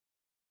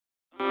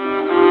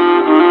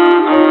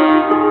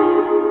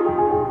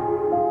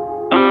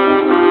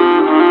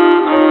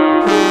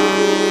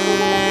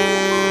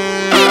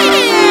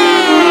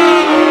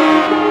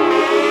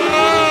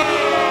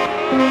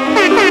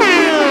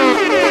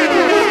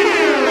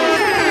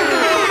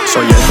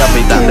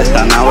capitán de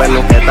esta nave,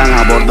 los que están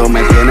a bordo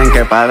me tienen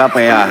que pagar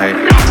peaje.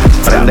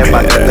 Prende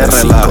pa' que te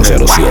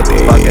relajes,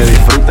 pa' que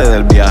disfrute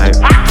del viaje.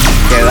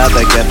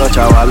 Quédate quieto,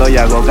 chavalo, y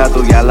hago que a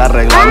tu guía la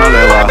regla no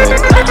le baje.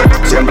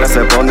 Siempre se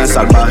pone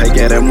salvaje y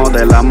quiere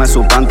modelarme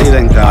su panty de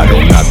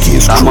encaje.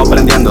 Estamos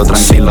prendiendo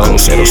tranquilo,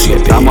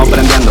 estamos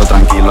prendiendo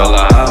tranquilo.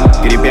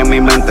 Creepy en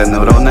mi mente,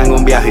 neurona en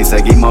un viaje y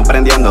seguimos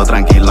prendiendo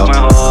tranquilo.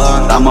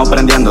 Estamos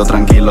prendiendo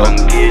tranquilo,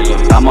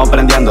 estamos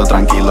prendiendo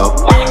tranquilo.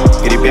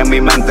 Creepy en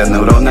mi mente,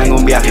 neurona en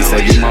un viaje y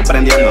seguimos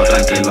prendiendo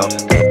tranquilo.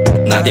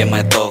 Nadie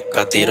me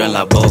toca, tiro en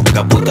la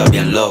boca, puta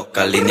bien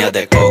loca, línea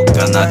de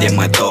coca. Nadie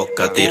me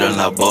toca, tiro en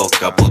la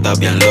boca, puta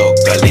bien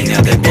loca, línea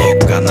de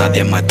coca.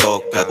 Nadie me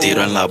toca,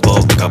 tiro en la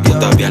boca,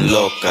 puta bien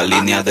loca,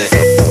 línea de.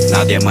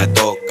 Nadie me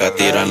toca,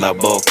 tiro en la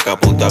boca,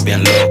 puta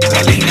bien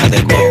loca, línea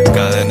de coca.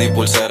 Cadena y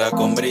pulsera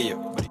con brillo.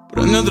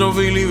 Prende otro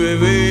fili,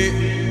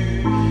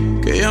 bebé,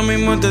 que ya mi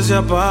muerte se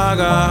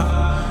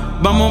apaga.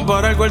 Vamos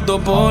para el cuarto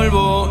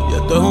polvo, y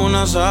esto es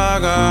una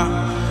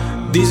saga.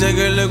 Dice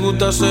que le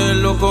gusta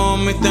hacerlo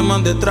con mis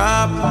temas de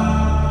trap.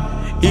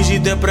 Y si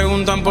te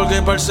preguntan por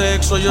qué para el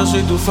sexo yo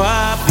soy tu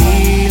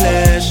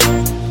fabiles,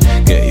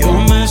 que yo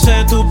me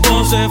sé tu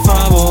pose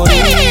favorita,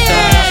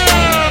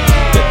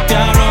 que te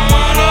hablo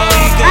malo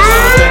y que eso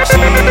te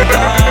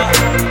excita,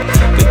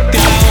 que te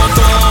hago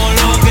todo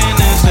lo que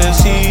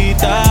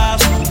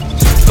necesitas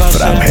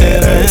para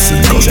hacerte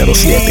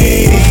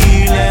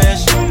 507.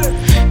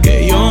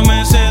 Que yo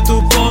me sé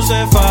tu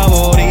pose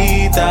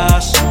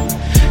favoritas,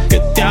 que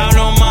te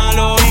hablo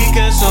malo y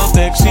que eso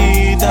te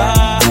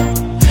excita,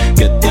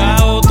 que te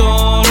hago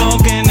todo lo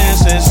que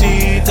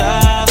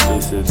necesitas.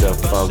 This is the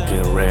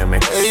fucking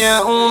remix. Ella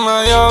es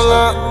una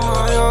diabla,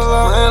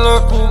 me lo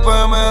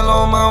escupe, me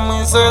lo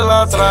mami y se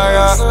la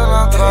traga.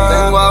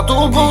 Tengo a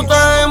tu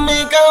puta en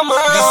mi cama.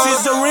 This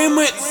is the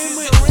remix.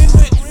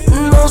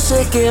 No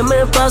sé qué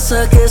me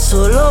pasa, que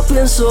solo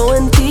pienso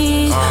en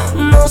ti.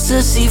 No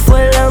sé si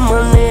fue la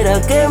manera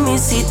que me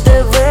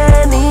hiciste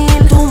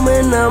venir. Tú me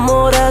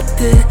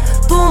enamoraste,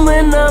 tú me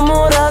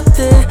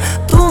enamoraste,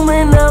 tú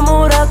me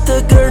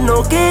enamoraste, girl,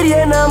 no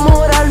quería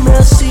enamorarme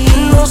así.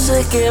 No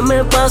sé qué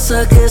me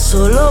pasa, que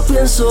solo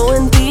pienso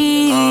en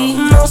ti.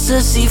 No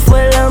sé si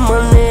fue la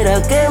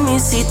manera que me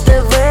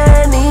hiciste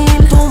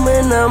venir. Tú me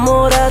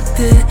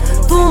enamoraste,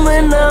 tú me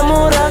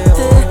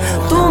enamoraste,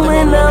 tú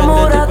me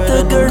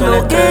enamoraste, girl,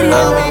 no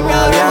quería. A mí me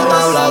habían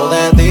hablado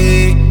de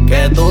ti,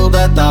 que tú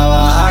te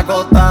estabas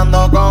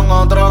acostando con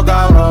otro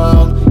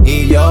cabrón.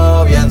 Y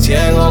yo bien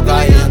ciego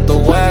caí en tu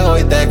juego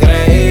y te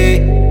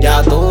creí.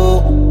 Ya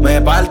tú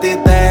me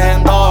partiste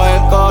en todo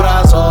el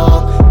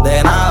corazón.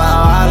 De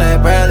nada vale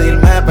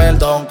pedirme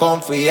perdón,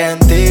 confié en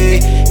ti.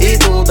 Y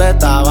tú te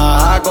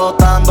estabas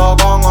acostando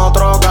con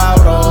otro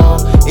cabrón.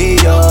 Y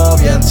yo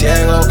bien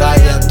ciego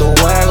caí en tu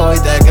juego y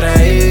te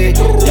creí.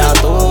 Ya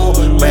tú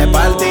me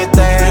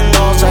partiste en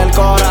dos el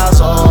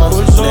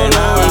corazón. De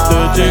nada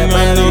vale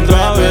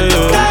pedirme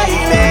perdón.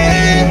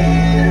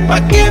 Caile,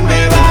 pa' que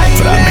me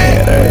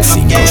baile.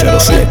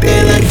 507.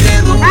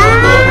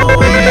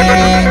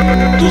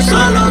 Tú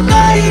solo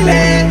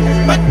caile,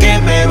 pa' que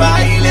me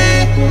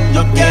baile.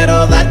 Yo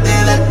quiero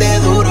darte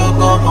duro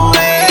como es.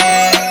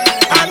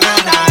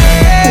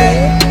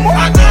 Ananae,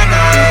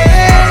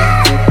 ananae.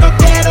 Yo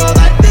quiero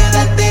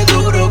darte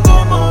duro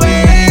como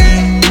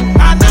es.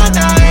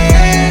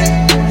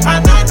 Ananae,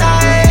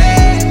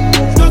 ananae.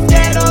 Yo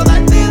quiero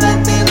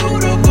darte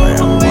duro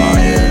como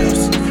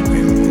es.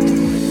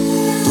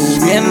 Tú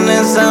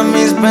vienes a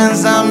mis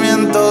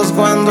pensamientos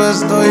cuando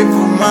estoy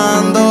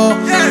fumando.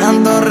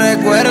 Tantos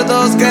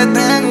recuerdos que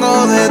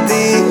tengo de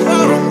ti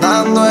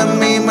rondando en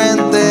mi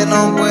mente,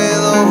 no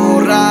puedo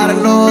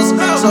borrarlos,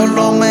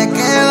 solo me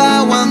queda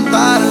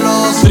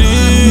aguantarlos.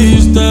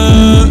 Triste,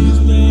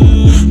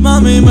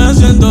 mami, me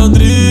siento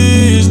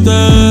triste.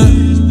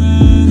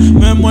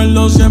 Me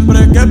muerdo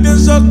siempre que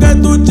pienso que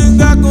tú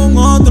chingas con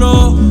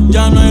otro.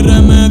 Ya no hay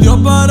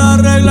remedio para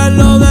arreglar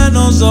lo de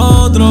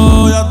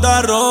nosotros. Ya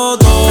está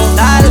roto.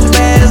 Tal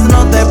vez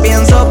no te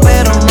pienso,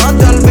 pero no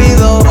te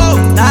olvido.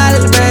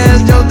 Tal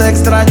vez yo te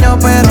extraño,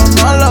 pero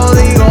no lo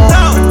digo.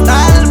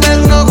 Tal vez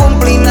no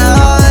cumplí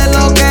nada de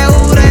lo que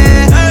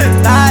juré.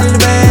 Tal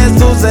vez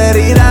tus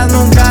heridas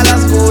nunca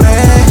las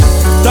curé.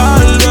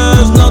 Tal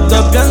vez no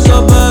te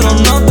pienso, pero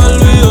no te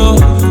olvido.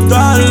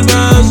 Tal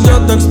vez yo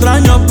te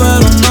extraño,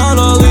 pero no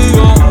lo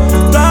digo.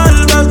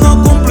 Tal vez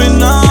no cumplí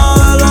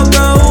nada de lo que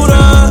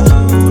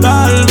juré.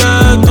 Tal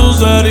vez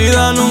tus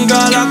heridas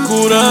nunca las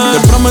curé.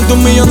 Te prometo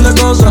 1.000.000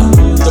 de cosas,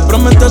 te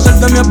prometo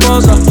hacerte mi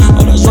esposa.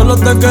 Ahora solo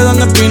te quedan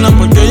espinas,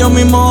 porque yo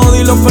mismo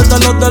di los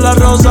pétalos de la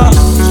rosa.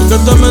 Sé que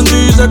te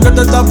mentí, sé que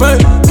te tapé,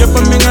 que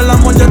por mí en el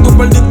amor ya tú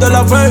perdiste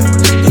la fe.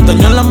 Te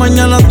extraño en la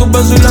mañana tu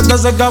beso y la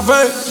taza de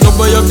café. Los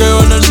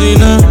bellaqueo en el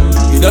cine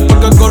y después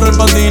que corre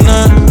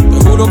patines.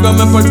 Te juro que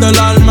me parte el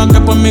alma, que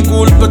por mi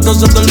culpa esto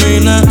se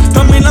termine.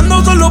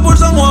 Caminando solo por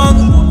San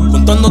Juan,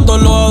 contando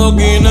todos los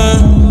adoquines,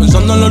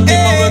 pensando en la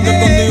última vez que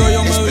contigo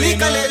yo me vine.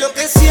 Explícale lo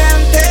que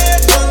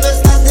sientes cuando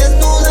estás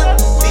desnuda.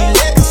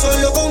 Dile que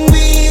solo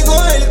conmigo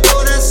el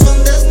corazón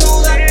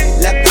desnuda.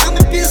 La cama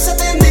empieza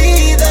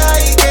tendida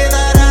y que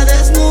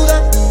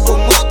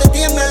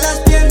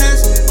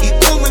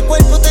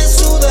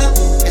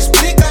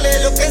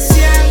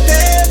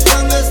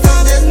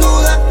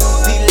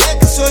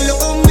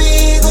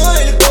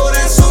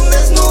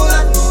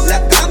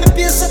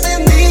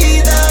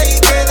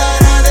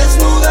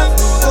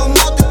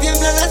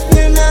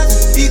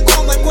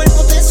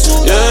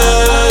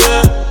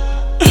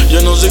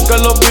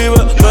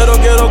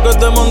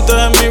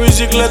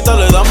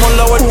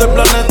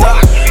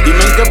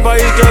pa'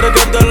 y quiere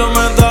que te lo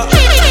meta.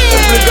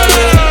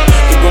 Explícale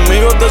que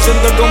conmigo te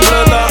sientes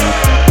completa.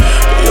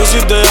 Que yo si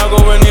te hago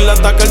venir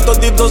hasta que el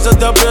totito se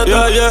te aprieta.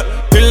 Yeah, yeah,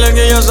 dile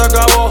que ya se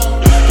acabó,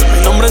 que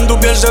mi nombre en tu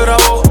piel se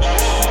grabó.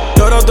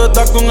 Y ahora tú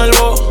estás con el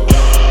voz,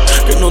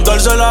 que no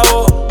darse la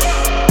voz.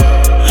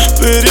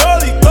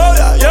 Periódico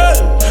de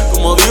ayer,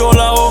 como dijo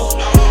la voz.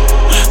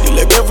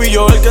 Dile que fui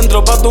yo el que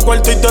entró pa' tu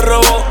cuarto y te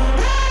robó.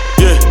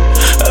 Yeah.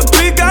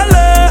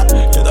 Explícale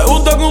que te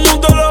gusta como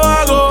te lo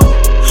hago.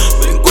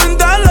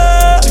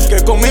 Cuéntale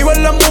que conmigo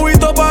en la movie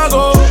te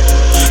pago.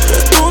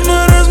 Que tú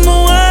no eres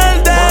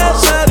mujer de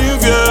ser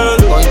infiel,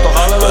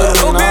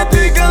 pero que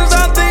te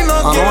cansaste y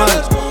no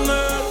quieres con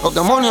él. Los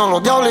demonios,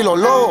 los diablos y los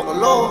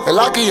lobos. El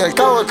aquí y el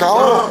cabo, el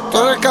cabrón.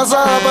 Tú eres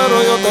casada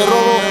pero yo te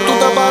robo. Tú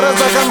te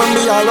pareces que me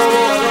envía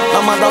lobo. La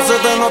maldad se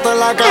te nota en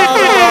la cara.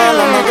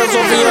 La neta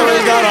Sofía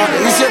Vergara.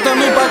 Y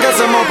 7,000 pa' que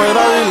se me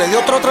operara. Y le di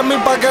otros 3,000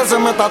 pa' que se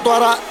me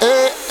tatuara.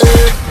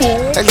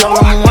 El diablo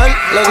es mujer,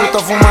 le gusta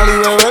fumar y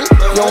beber.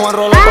 Yo voy a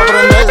enrolar pa'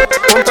 prender.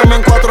 Póntame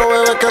en 4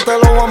 bebés que te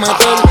lo voy a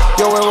meter.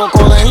 Yo bebo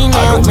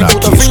codeína, mi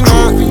puta es fina.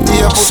 Y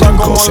es puta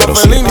como la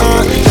felina.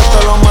 Yo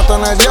te lo mato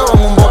en el hielo,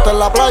 en un bote en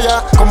la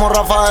playa. Como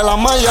Rafael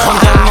Amaya.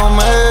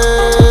 Contándome,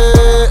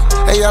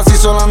 ella se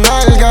hizo la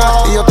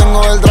nalga. Y yo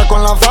tengo el draco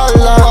en la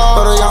falda.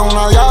 Pero ella es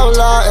una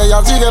diabla,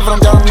 ella sigue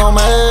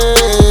fronteándome.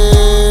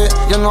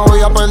 Yo no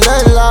voy a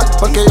perderla,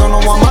 porque yo no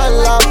voy a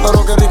amarla.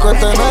 Pero qué rico es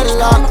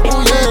tenerla.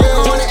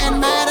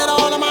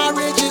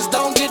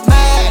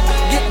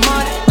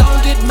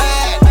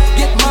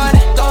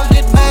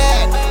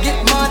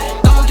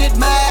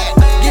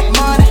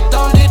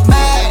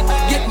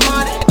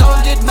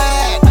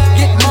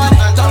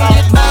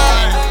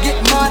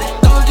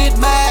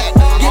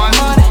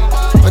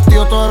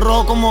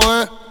 Como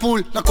es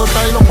full, las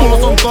cortas y los palos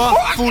son todas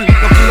full.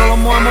 Los kilos los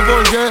movemos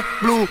por Jet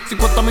Blue,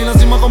 50,000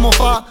 encima como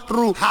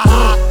Farru.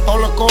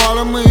 Pablo Escobar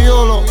es mi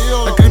ídolo.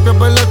 El creepy es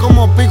verde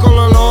como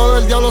Piccolo. El ojo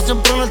del diablo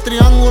siempre en el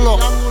triángulo.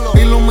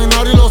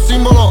 Illuminari los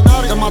símbolos.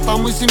 Te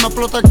matamos y si me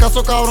explota el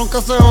caso, cabrón,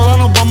 que se joda,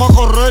 nos vamos a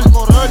correr.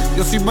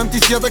 Yo soy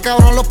 27,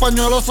 cabrón, los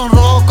pañuelos son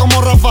rojos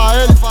como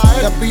Rafael.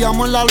 Te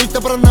pillamos en la luz y te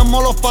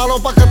prendemos los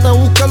palos pa' que te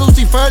busque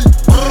Lucifer.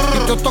 Y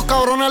todos estos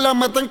cabrones le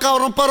meten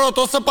cabrón, pero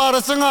todos se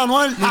parecen a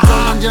Anuel.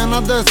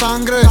 Llenas de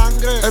sangre,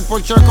 el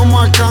Porsche como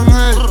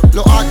Arcángel.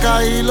 Los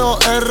AK y los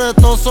R,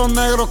 todos son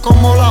negros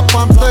como las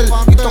Panther.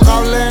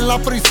 Intocables en las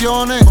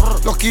prisiones,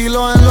 los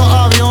kilos en los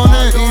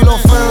aviones. Y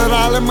los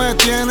federales me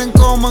tienen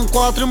como en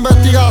 4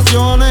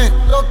 investigaciones.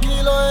 Los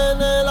kilos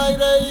en el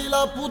aire y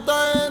la puta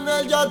en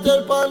el yate.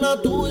 El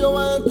pana tuyo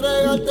va a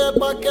entregarte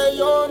pa' que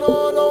yo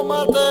no lo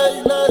mate.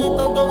 Y le di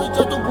tanto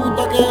bicho a tu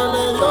puta que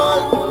le dio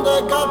algún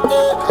descarte.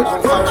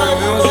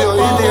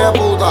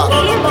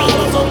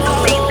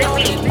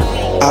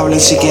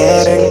 Hablen si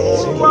quieren,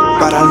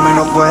 pararme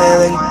no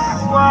pueden.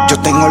 Yo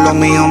tengo lo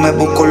mío, me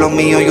busco lo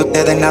mío y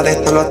ustedes nada de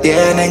esto lo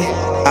tienen.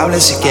 Hablen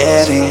si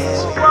quieren,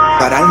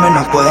 pararme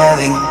no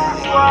pueden.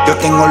 Yo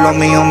tengo lo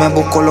mío, me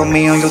busco lo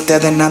mío y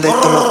ustedes nada de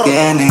esto lo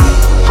tienen.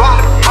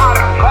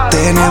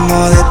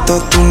 Tenemos de esto,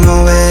 tú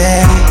no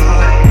ves.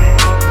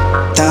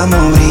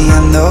 Estamos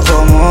brillando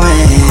como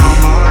es.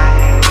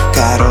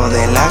 Caro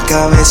de la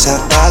cabeza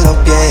hasta los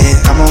pies.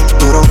 Estamos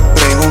duros,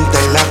 pregunta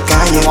en la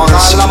calle. Vamos a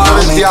dar la mano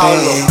del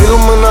diablo.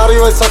 Illuminari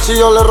Versace,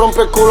 yo le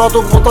rompo el culo a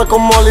tu puta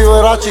como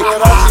Liberace.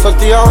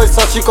 Sortija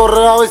Versace,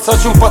 correa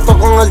Versace, un pacto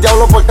con el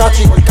diablo por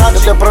cachi. Yo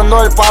te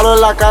prendo el palo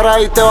en la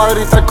cara y te va a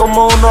gritar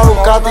como una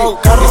Ducati.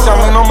 Y si a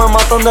mí no me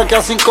matan de aquí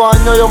a 5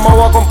 años, yo me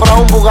voy a comprar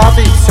un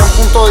Bugatti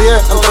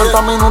 100.10, en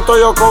 30 minutos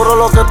yo cobro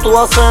lo que tú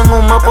haces en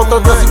un mes. Por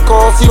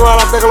 35 y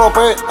balas de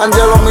Glopé.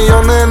 Angelo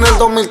millones en el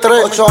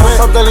 2003. 8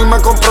 onzas de Lima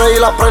compré y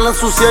las pre la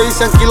ensucié. Y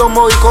 100 kilos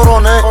moví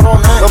coroné.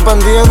 Los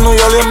vendí en New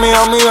York y en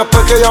Miami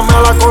después que llamé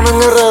a la con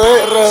en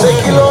RD.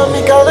 6 kilos en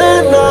mi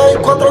cadena y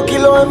 4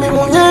 kilos en mi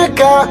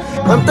muñeca.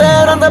 Antes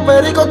eran de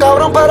perico,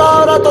 cabrón, pero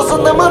ahora todos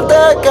son de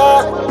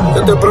manteca.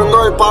 Yo te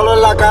prendo el palo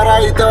en la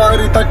cara y te va a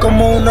gritar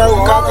como una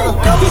Ducati.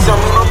 Y si a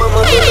mí no me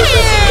matan de 5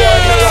 años, yo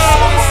me voy a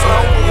comprar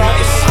un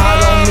Bugatti. I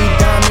don't need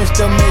diamonds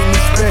to make me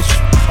special.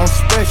 I'm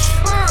special.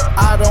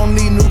 I don't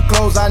need new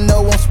clothes, I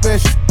know I'm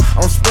special.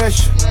 I'm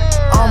special.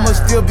 I'ma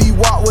still be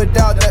walk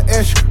without the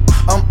extra.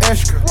 I'm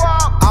extra.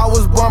 I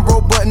was born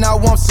broke, but now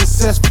I'm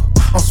successful.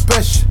 I'm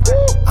special.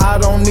 I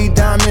don't need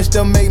diamonds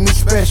to make me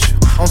special.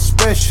 I'm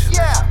special.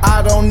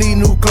 I don't need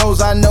new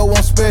clothes, I know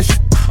I'm special.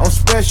 I'm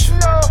special.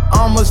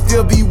 I'ma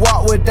still be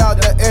walk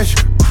without the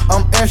extra.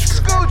 I'm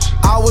extra.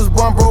 I was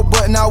born broke,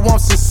 but now I'm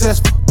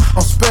successful.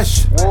 I'm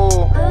special.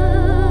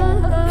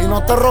 Y no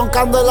esté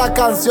roncando en las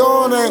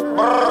canciones,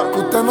 que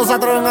ustedes no se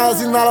atreven a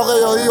decir nada de lo que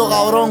yo digo,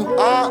 cabrón.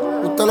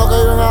 Usted lo que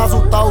viven es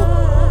asustado.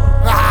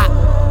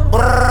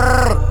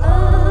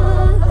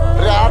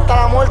 Real hasta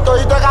la muerte,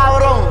 ¿oíste,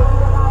 cabrón?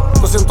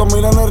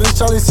 200,000 en el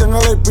Richard y 100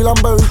 en el Pilan,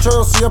 bebicho,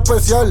 yo soy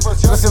especial.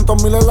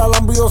 300,000 en la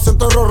Lambo y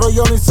 200 en Rollo,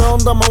 yo ni sé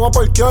dónde me voy a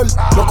parquear.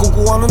 Los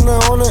cucubanos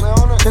neones,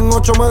 en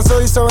 8 meses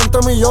hice 20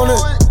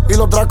 millones. Y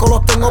los dracos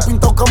los tengo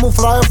pintados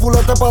camuflaje,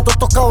 fulete pa' todos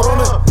estos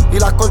cabrones. Y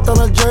las cortan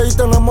el J y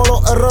tenemos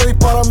los R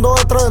disparando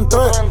de 3 en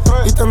 3.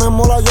 Y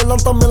tenemos la Jordan,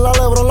 también la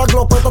Lebron, la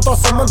glopeta, todas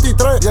son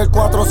 23. Y el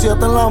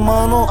 4-7 en la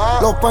mano,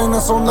 los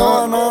peines son de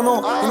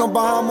banano. Y nos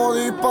bajamos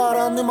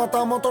disparando y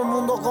matamos a todo el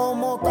mundo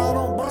como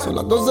Thanos. Son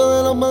las 12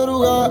 de la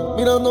madrugada,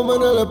 mirándome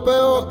en el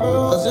espejo.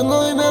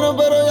 Haciendo dinero,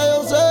 pero ya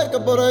yo sé que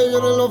por ahí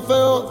vienen los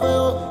feos.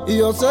 Y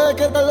yo sé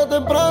que tarde o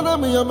temprano a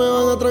mí ya me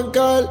van a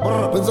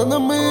trancar. Pensando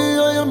en mí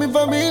y en mi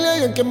familia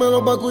y en quién me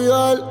los va a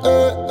cuidar.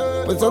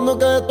 Pensando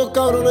que estos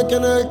cabrones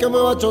quién es el que me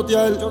va a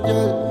chotear.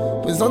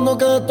 Pensando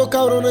que estos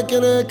cabrones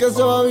quién es el que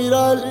se va a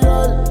virar.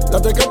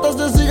 La tecata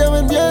se sigue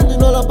vendiendo y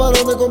no la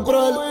paran de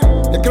comprar.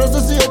 El crack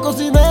se sigue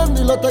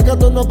cocinando y los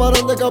tecatos no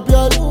paran de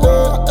capear.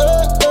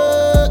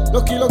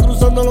 Los kilos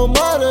cruzando los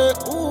mares.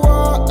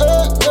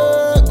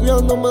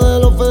 Cuidándome de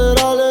los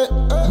federales.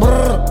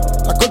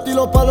 La corte y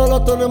los palos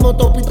los tenemos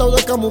todos pintados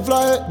de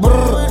camuflaje.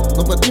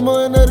 Nos metimos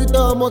en enero y te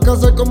vamos a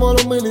casar como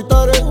los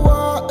militares.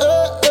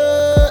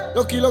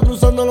 Los kilos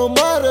cruzando los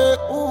mares.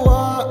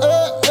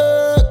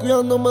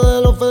 Cuidándome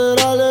de los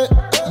federales.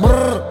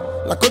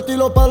 La corte y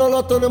los palos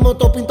los tenemos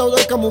todos pintados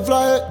de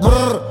camuflaje.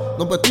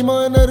 Nos vestimos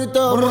de enero y te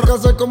vamos a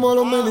casar como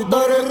los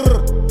militares.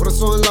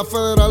 Preso en la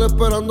federal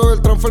esperando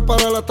el transfer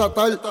para la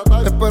estatal.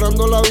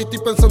 Esperando la vista y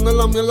pensando en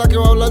la mierda que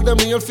va a hablar de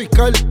mí el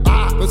fiscal.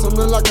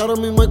 Pensando en la cara de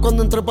mi madre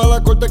cuando entré para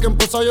la corte que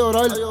empezó a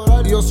llorar.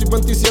 Y yo soy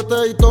 27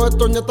 y todos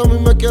estos nietos a mí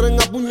me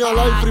quieren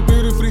apuñalar. Free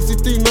Piri, Free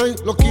 69,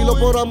 los kilos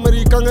por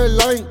American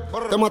Airlines.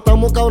 Te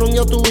matamos cabrón y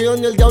a tu vida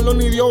ni el diablo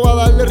ni Dios va a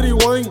darle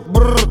rewind.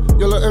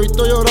 Yo les he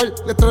visto llorar,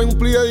 les traen un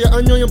pli de 10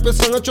 años y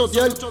empiezan a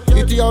chotear. Y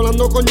estoy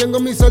hablando con Yengo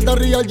en mi celda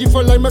real,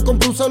 G4 Life me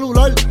compré un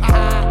celular.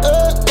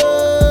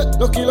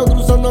 Los kilos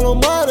cruzando los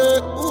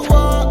mares.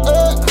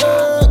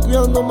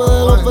 Cuidándome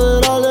de los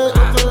federales.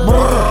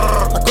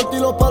 La corte y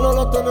los palos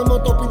los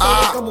tenemos todos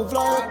pintados de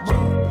camuflaje.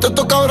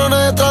 Estos cabrones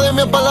detrás de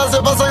mi espalda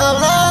se pasan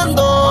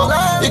hablando.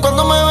 Y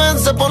cuando me ven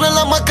se ponen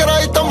la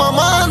máscara y están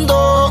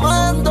mamando.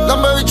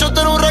 Dame bicho,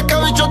 tú eres un rasca,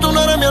 bicho, tú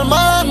no eres mi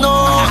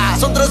hermano.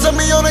 Son 13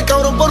 millones,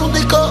 cabrón, por un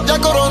disco, ya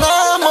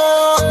coronamos.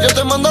 Yo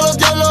te mando a los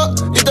diablos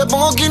y te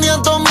pongo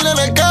 500,000 en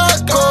el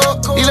casco.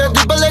 Y les di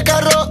pel de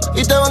carro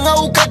y te van a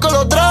buscar con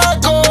los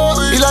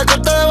tracos. Y la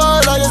corte de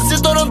bala y el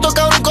cinturón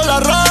cabrón con la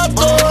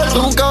Raptor.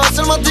 Tú nunca vas a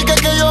ser más tique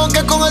que yo,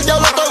 aunque con el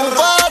diablo te hago un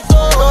pato.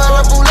 Los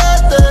R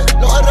fulete,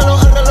 los R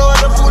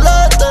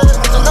fulete.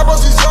 Son de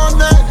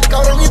posiciones,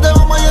 cabrón, y te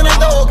vamos a llenar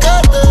de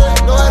boquete.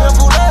 Los R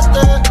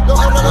fulete, los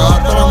R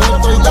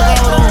fulete.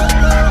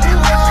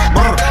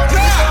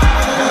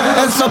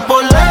 Eso es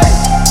por ley.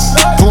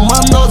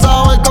 Fumando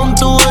sabe con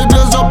tu baby,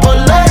 eso es por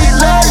ley,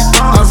 ley.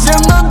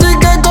 Haciendo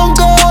ticket con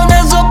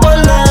cojones, eso es por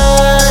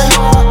ley.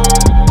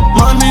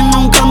 Mani,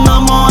 nunca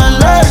andamos en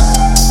ley.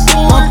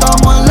 No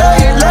estamos en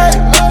ley, ley.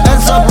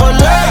 Eso es por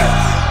ley.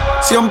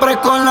 Siempre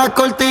con la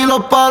corte y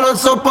los palos,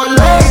 eso es por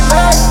ley,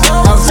 ley.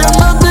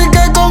 Haciendo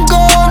ticket con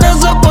cojones,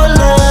 eso es por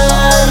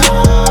ley.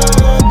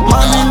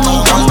 Mani,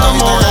 nunca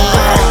andamos en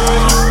ley.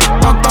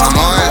 No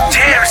estamos en ley.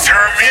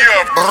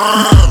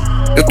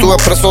 Yo estuve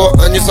preso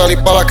 2 años y salí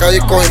pa' la calle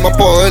y cogí más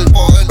poder.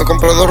 Me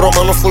compré 2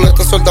 romanos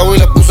fuletes soldados y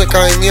le puse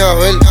Caín y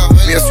Abel.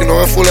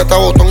 19 fuleta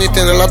botón y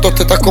tiene las 2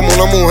 tetas como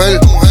una mujer.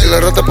 El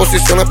R de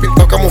posiciones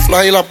pintado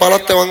camuflaje y las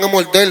balas te van a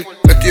morder.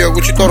 Vestido de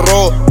Gucci todo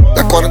rojo,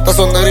 las 40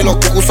 son negras y los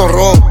cucus son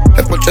rojos.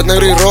 El Porsche es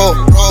negro y rojo,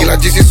 y las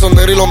GC son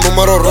negras y los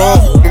números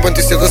rojos. Mis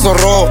 27 son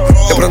rojos,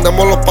 te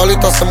prendemos los palos y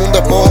te hacemos un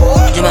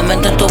depósito. Yo me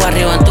meto en tu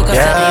barrio, en tu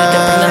caserío y te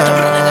prendo.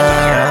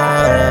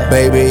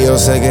 Baby, yo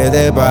sé qué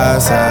te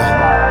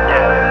pasa.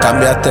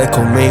 Cambiaste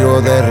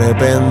conmigo de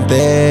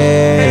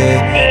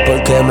repente.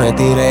 Porque me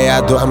tiré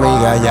a tu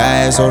amiga,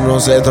 ya eso no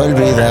se te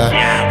olvida.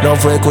 No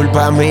fue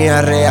culpa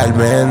mía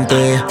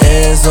realmente.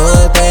 Eso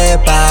te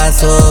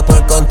pasó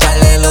por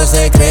contarle los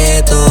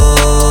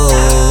secretos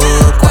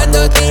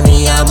cuando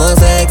teníamos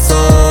sexo.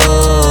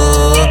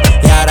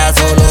 Y ahora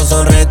solo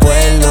son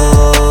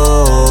recuerdos.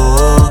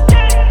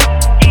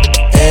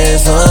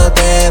 Eso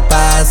te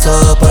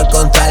pasó por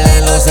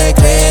contarle los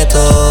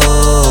secretos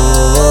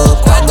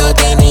cuando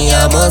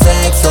teníamos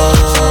sexo.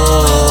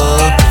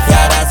 Y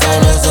ahora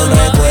solo son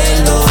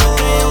recuerdos.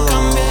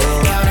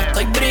 Ahora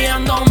estoy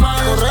brillando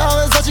más. Correa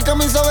Versace,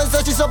 camisa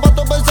Versace y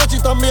zapatos Versace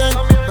también.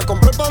 Me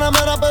compré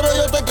Panamera, pero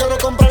yo te quiero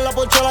comprar la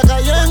Porsche a la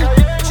Cayenne.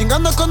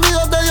 Chingando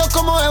escondidos de Dios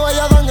como Eva y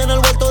Adán en el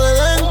huerto de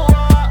Edén.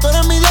 Tú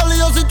eres mi diablo y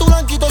yo soy tu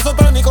blanquito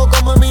satánico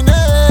como Eminem.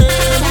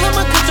 No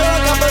me escuchas la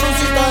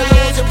caperucita, el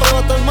dedo siempre va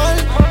a estar mal.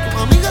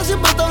 Tus amigas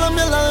siempre te hablan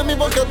mierda de mí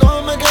porque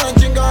todos me quedan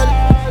chingar.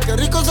 Qué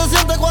rico se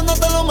siente cuando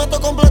te lo meto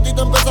completo y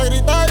te empieza a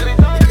gritar.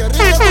 Y qué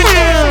rico tú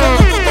sabes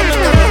cuando tú te me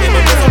cagas y me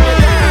empiezas a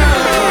pelear.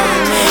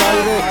 En el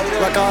aire,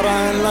 la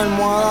cara en la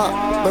almohada.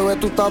 Bebé,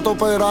 tú estás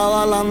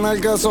operada, la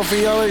nalga es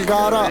Sofía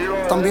Vergara.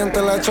 También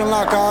te la echo en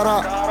la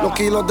cara, los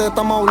kilos de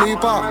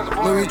Tamaulipas.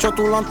 Mi bicho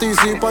tú lo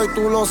anticipas y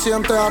tú lo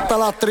sientes hasta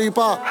las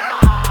tripas.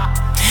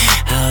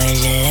 A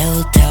ella le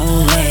gusta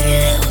beber y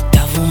le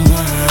gusta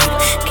fumar.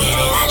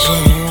 Quiere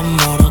hacer el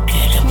amor o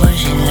quiere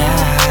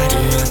vacilar.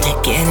 No te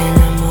quiere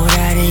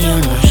enamorar y yo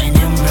no sé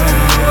ni amar.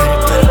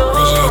 Pero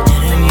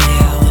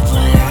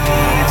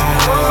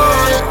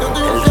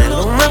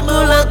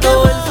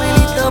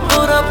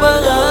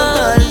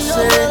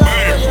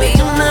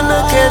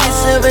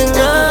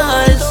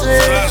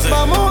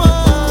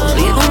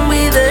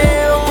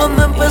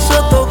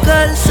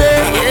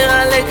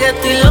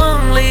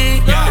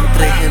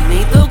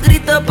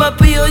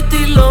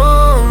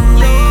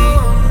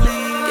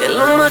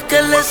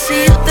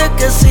decirte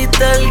que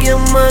existe alguien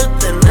más.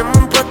 Tenemos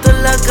un puesto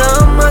en la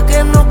cama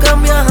que no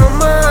cambia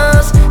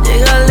jamás.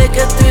 Llegale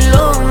que estoy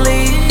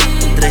lonely.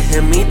 Entre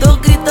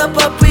gemitos grita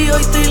papi,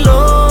 hoy estoy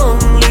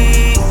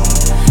lonely.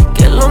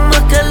 Que lo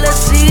más que le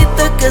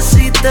existe que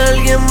existe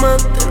alguien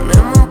más.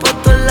 Tenemos un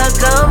puesto en la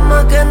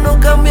cama que no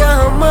cambia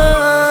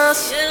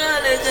jamás.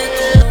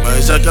 Me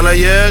dice que le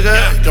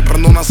llegue, que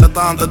prenda una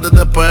seta antes de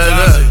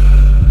despegue.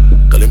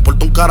 Que le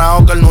importa un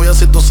carajo que el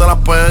noviecito se la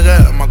pegue.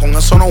 Más con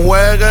eso no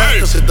juegue,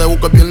 que si te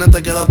busco el viernes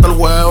te quedas hasta el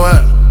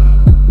jueves.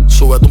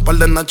 Súbete un par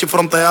de nachos y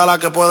frontea la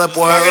que puede.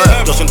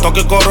 Yo siento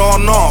que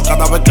corono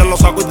cada vez que lo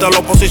saco y te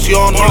lo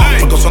posiciono.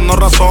 Porque eso no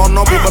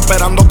razono, vivo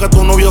esperando que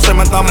tu novio se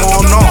meta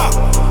mono.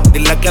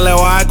 Dile que le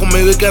baje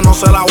conmigo y que no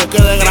se la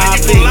busque de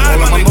gratis. O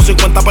le mando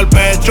 50 para el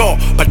pecho,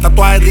 para el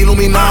tatuaje de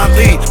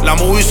Illuminati. La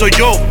movie soy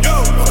yo,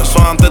 por eso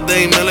antes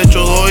de irme le echo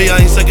dos. Ella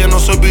dice que no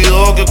se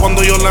olvidó, que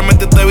cuando yo le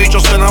metí este bicho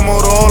se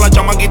enamoró. La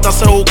chamaquita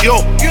se buqueó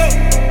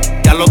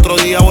y al otro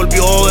día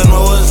volvió, de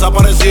nuevo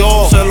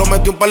desapareció. Se lo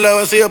metió un par de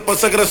veces y después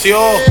se creció.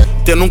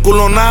 Tiene un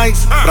culo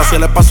nice,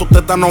 gracias le pa' sus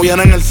tetas no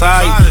viene en el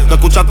side. No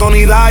escucha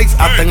Tony Dice,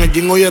 hasta en el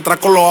gym hoy detrás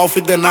con los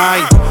outfits de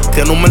Nike.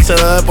 Tiene un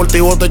Mercedes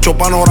deportivo, techo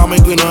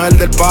panorámico y no es el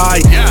del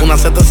Pai. Una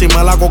seta encima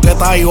de la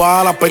coqueta y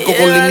baja la pesco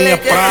con línea y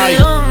spray.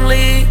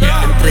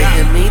 Entre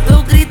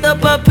gemitos grita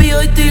papi,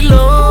 hoy estoy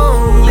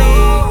lonely.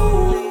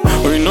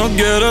 Hoy no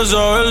quiere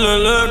saber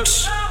del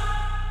ex,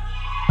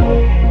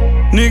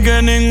 ni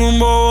que ningún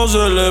bobo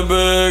se le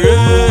pegue.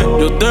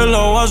 Yo te la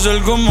voy a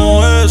hacer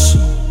como es.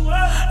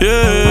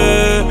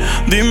 Yeah.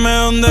 Dime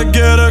dónde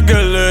quieres que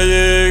le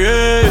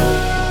llegue.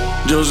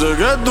 Yo sé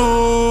que tú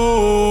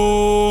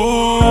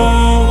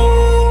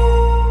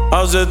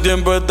hace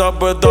tiempo estás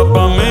puesta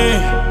pa'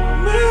 mí.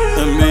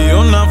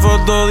 Envío una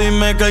foto,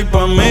 dime que hay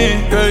pa'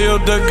 mí, que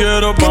yo te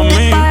quiero pa' mí.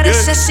 ¿Qué te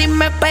parece si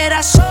me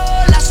esperas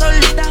sola,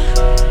 solita?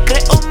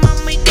 Creo,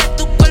 mami, que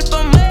tu cuerpo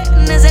me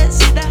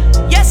necesita.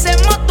 Y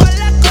hacemos todas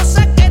las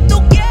cosas que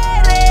tú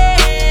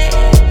quieres,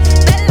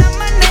 de la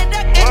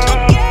manera que tú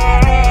quieres.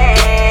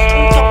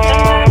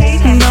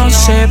 No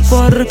sé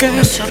por qué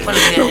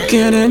no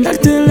quieren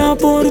darte la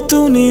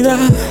oportunidad.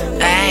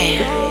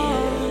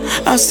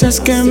 Haces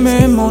que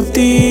me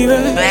motive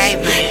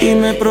y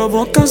me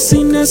provocas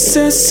sin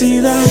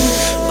necesidad.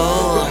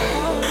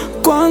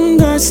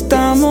 Cuando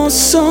estamos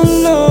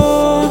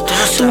solos,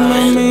 tú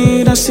me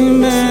miras y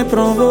me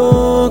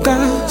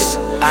provocas.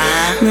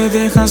 Me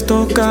dejas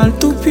tocar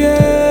tu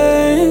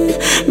piel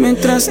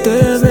mientras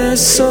te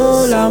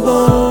beso la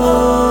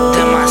boca.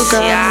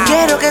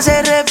 Quiero que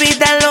se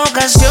repita la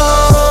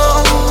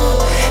ocasión.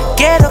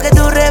 Quiero que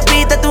tú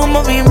repitas tu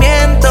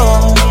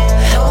movimiento.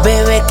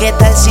 Bebé, ¿qué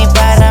tal si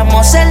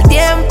paramos el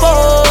tiempo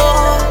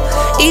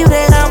y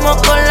bregamos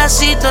con la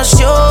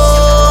situación?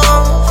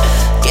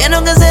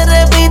 Quiero que se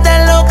repita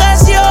la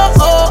ocasión.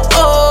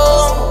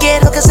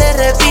 Quiero que se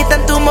repita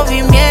en tu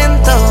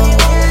movimiento.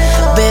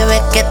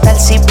 Bebé, ¿qué tal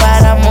si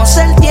paramos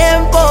el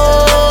tiempo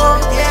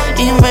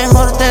y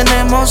mejor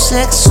tenemos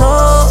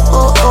sexo?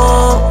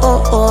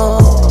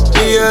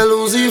 Y el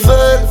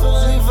Lucifer,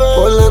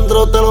 por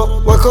dentro te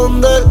lo voy a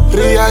esconder.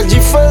 Real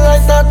G-Fella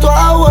y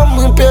tatuado en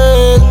mi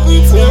piel.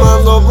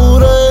 Fumando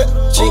puré,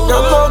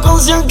 chingando con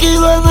 100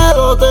 kilos en el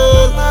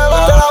hotel.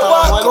 Te la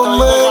voy a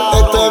comer,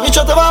 este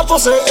bicho te va a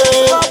poseer.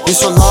 Mis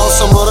soldados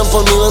se mueren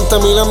por mí,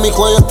 20,000 en mi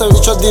cuello. Este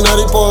bicho es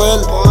dinero y poder.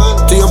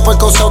 Estoy en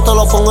percoceo, te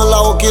lo pongo en la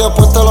boca y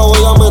después te lo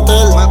voy a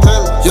meter.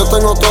 Yo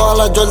tengo todas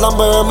las Jordan,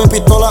 bebé, mi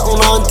pistola es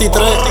una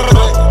 23.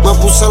 Me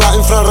puse la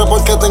infrarred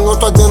porque tengo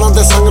todas llenas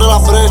de sangre la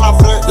pre.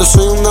 Yo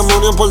soy un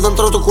demonio por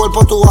dentro de tu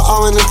cuerpo, tú vas a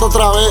venirte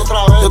otra vez.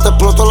 Yo te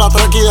exploto la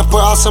track y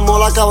después hacemos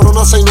la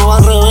cabrona 6 no va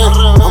al revés.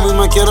 A mí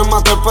me quieren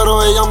matar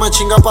pero ella me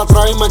chinga para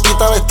atrás y me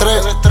quita el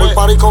estrés. Por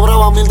party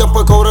cobraba 1,000,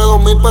 después cobré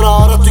 2,000, pero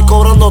ahora estoy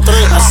cobrando 3.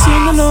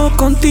 Haciéndolo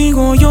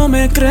contigo yo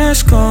me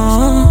crezco.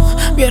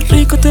 Bien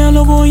rico te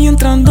lo voy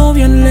entrando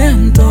bien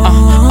lento.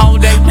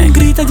 Me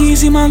grita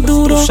Yeezy más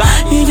duro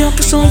y yo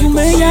que soy un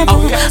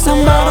bellaco.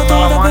 Zambaro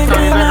toda vez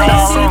que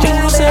la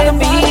yo sé de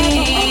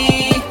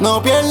mí.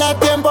 No pierdas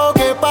tiempo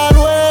que pa'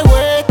 luego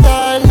es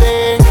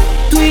tarde.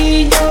 Tú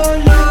y yo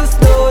los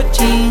dos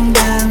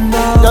chingando.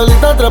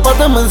 Diablita,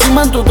 trépateme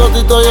encima en tu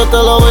totito, yo te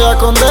lo voy a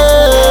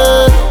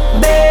esconder.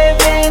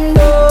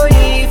 Bebiendo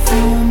y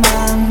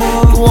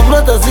fumando. Tu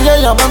hombre te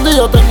sigue llamando y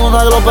yo tengo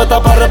una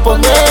glopeta para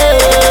responder.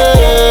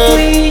 Tú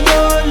y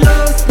yo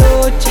los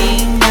dos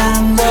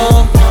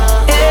chingando.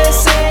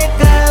 Ese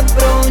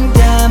cabrón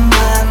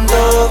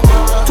llamando.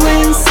 Tú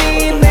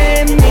encima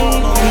de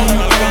mí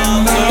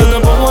brincando. Yo te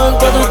pongo el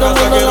cuadro y te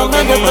muerde la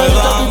mente.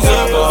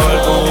 Pa' ver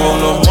cómo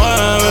lo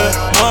mueve,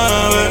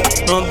 mueve.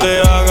 No te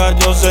hagas,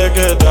 yo sé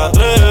que te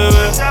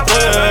atreves,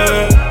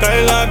 atreves. Cae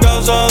en la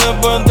casa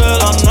después de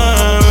las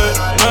 9,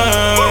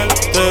 9.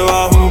 Te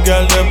va a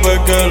jugar después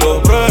que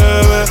lo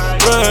pruebe,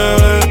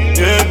 pruebe.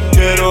 Yeah.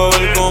 Quiero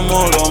ver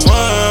cómo lo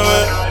mueve,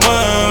 mueve.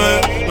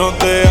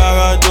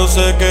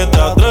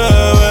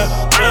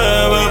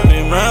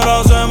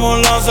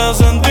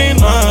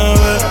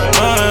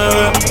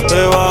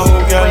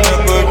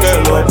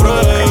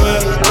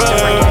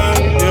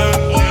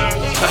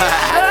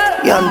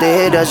 que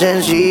antes era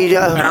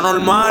sencilla, era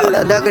normal,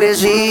 ahora te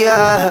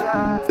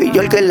crecía. Fui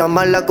yo el que la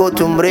mal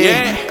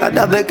acostumbré.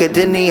 Cada vez que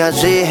tenía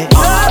sed,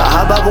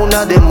 bajaba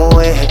una de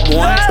moe,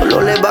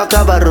 solo le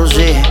bajaba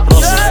rosé.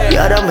 Y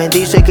ahora me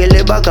dice que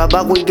le baja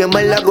abajo y que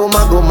me la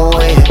coma como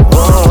es.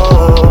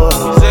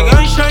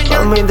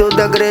 Mami, tú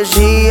te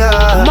crecías.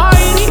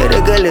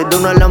 Quiere que le dé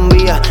una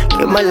lambía,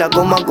 que me la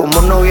coma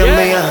como novia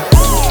mía.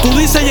 Tú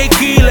dices J.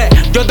 Kille,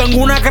 yo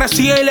tengo una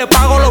crecida y le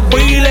pago los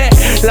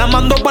biles. La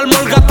mando pa'l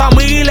morgue hasta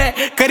miles.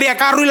 Quería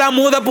carro y la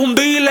mudé pa' un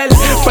dealer.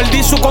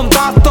 Perdí su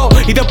contacto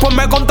y después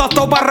me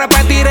contactó para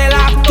repetir el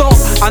acto.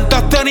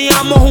 Antes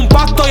teníamos un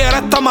pacto y ahora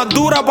está más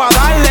dura para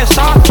darle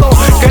exacto.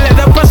 Que le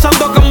dé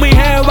pensando que es mi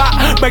jeva,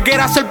 me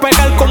quiere hacer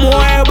pegar como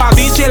Eva.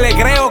 Dice le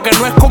creo que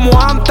no es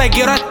como antes,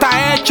 quiero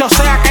estar hecho, o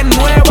sea que es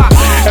nueva.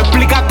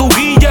 Explica tu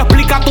guilla,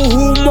 explica tu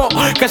humo,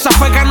 que esas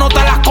fecas no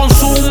te las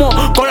consumo.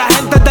 Con la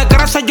gente te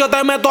crece, yo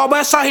te meto a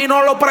veces y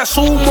no lo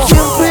presumo.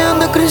 Siempre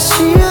ando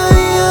crecida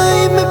y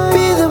ahí me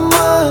pide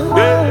más,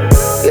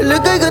 que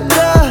le caiga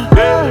atrás,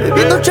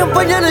 bebiendo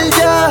champaña en el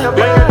jazz.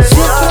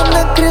 Siempre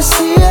ando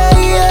crecida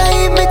y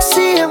ahí me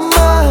exige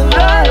más.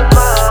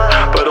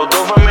 Pero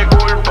todo fue mi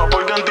culpa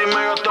porque en ti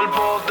me gastó el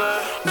bote.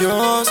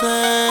 Yo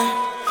sé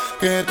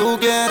que tú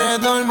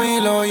quieres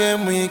dormir hoy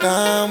en mi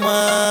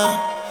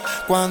cama.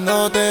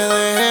 Cuando te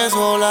dejes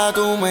sola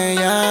tú me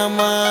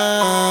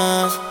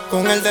llamas.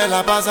 Con él te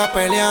la pasas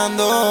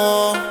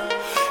peleando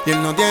y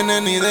él no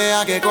tiene ni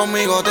idea que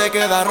conmigo te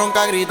quedas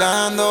ronca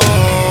gritando.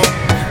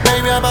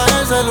 Baby, apaga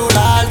el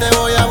celular, te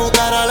voy a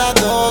buscar a las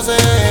 12.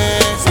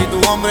 Si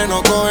tu hombre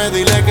no coge,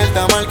 dile que él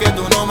está mal, que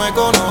tú no me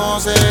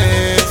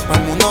conoces.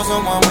 Al mundo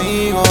somos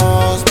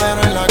amigos,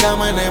 pero en la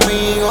cama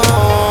enemigos.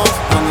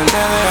 Cuando él te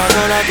deja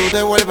sola, tú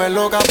te vuelves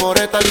loca por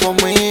estar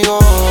conmigo.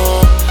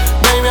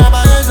 Baby,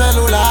 apaga el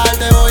celular,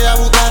 te voy a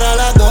buscar a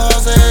las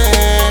 12.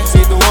 Si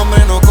tu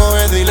hombre no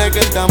coge, dile que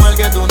está mal,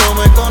 que tú no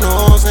me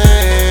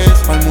conoces.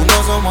 Al mundo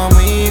somos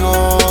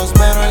amigos,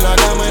 pero en la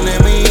cama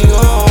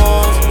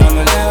enemigos.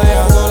 Cuando él te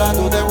deja sola,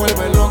 tú te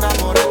vuelves loca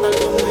por estar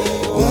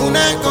conmigo.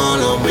 Una es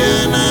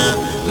colombiana,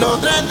 la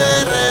otra es de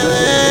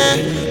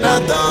RD.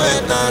 Las dos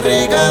están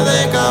ricas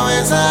de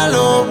cabeza a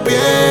los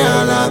pies.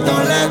 A las dos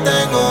le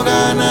tengo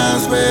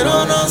ganas,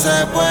 pero no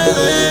se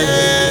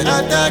puede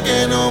hasta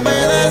que no me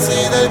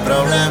decide. El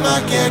problema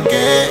aquí es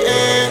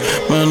que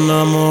me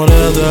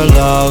enamoré de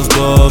las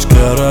dos,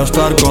 quiero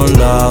estar con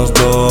las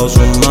dos.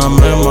 Una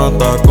me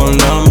mata con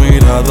la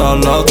mirada,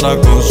 la otra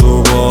con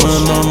su voz. Me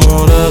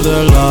enamoré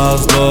de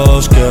las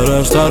dos, quiero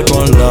estar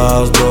con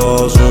las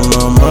dos.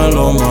 Una me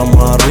lo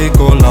mama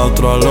rico, la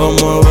otra lo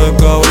mueve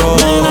cabrón.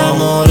 Me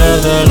enamoré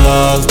de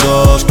las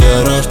dos,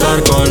 quiero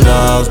estar con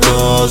las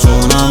dos.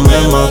 Una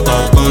me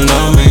mata con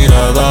la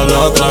mirada, la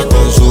otra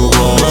con su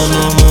voz. Me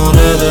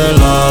enamoré de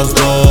las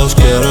dos,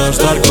 quiero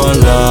estar con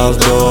las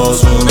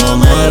dos. Una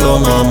me lo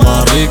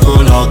mama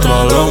rico, la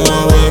otra lo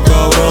mueve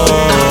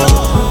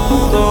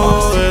cabrón.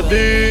 Todo de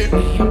ti,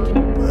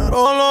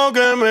 pero lo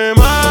que me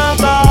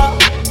mata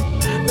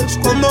es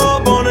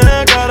cuando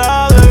pone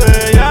cara de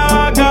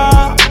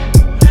bellaca.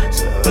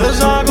 Se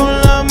besa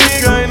con la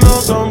amiga y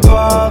no son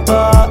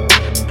patas.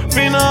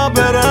 Fina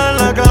pero en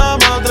la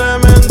cama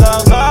tremenda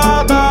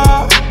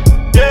gata.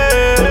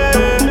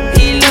 Yeah.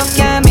 Y lo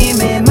que a mí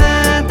me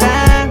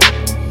mata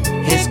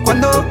es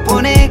cuando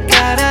pone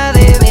cara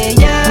de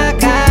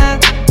bellaca.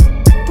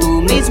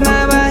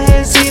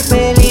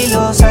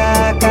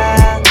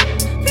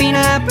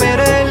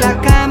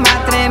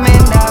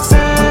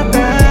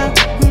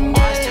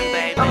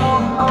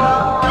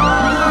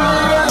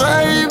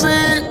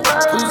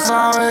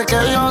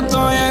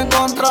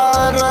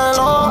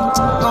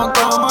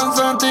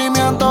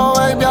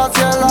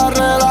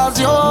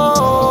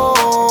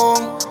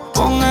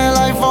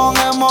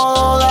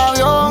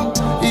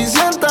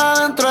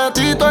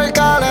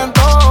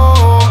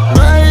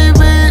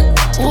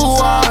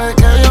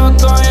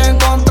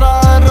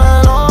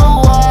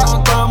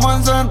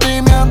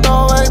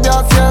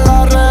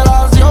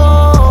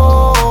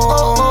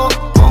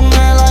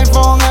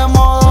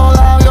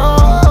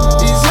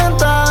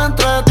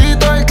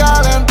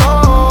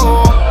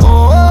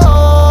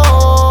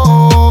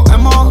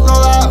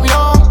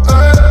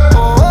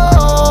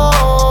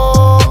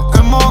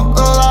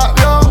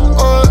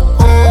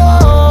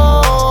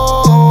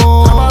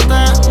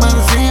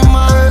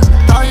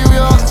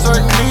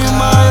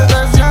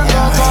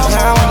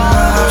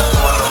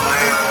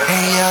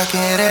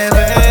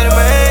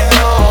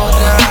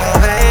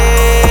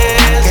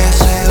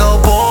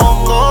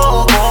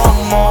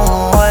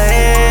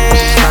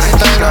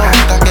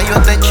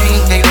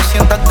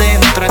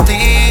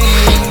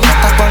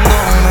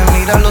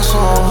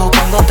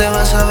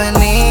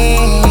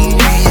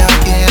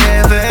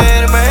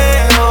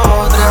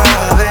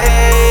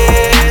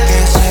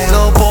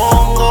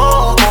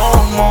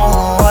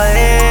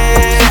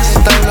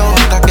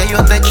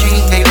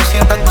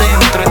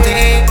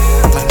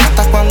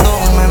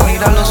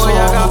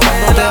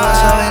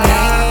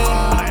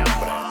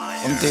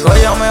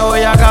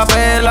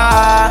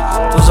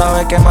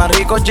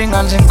 rico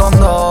chingar sin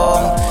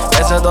condón.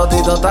 Ese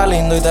totito está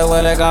lindo y te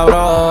huele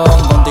cabrón.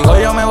 Contigo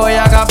yo me voy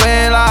a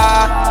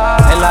capela.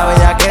 En la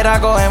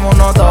bellaquera cogemos un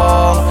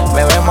notón.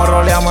 Bebemos,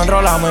 roleamos,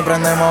 enrolamos y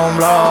prendemos un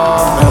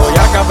blog. Me voy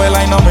a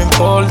capela y no me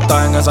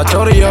importa. En esa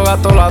chori yo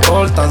gasto la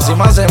torta.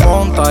 Encima se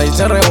monta y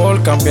se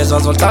revolca. Empieza a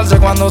soltarse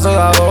cuando se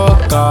da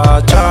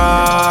boca.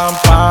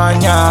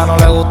 Champaña, no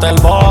le gusta el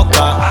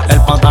vodka.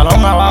 El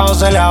pantalón abajo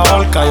se le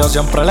ahorca. Yo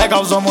siempre le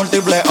causo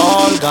múltiples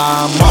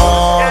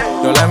orgasmos.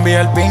 Yo le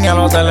envié el pin y a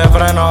los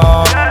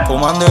telefrenos.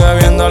 Fumando y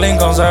bebiendo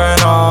Lincoln se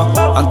venó.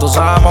 Antes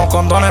usábamos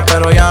condones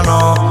pero ya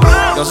no.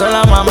 Yo se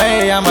la mamé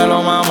y ella me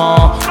lo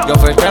mamó. Yo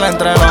fui el que la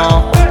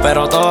entrenó.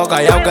 Pero todo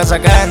callado que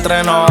se quede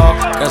entre nos.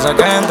 Que se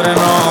quede entre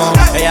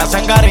nos. Ella se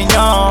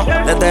encariñó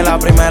desde la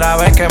primera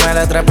vez que me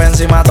le trepé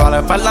encima. Toda la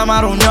espalda me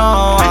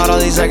arruñó. Ahora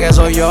dice que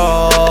soy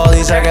yo.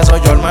 Dice que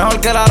soy yo el mejor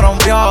que la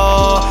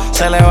rompió.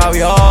 Se le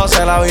babió,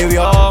 se la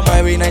vivió.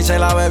 Me vine y se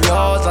la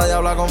bebió. Esa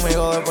diabla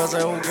conmigo después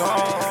se buqueó.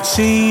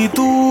 Si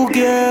tú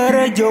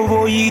quieres yo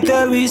voy y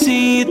te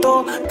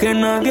visito. Que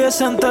nadie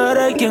se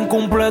entere quién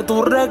cumple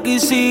tus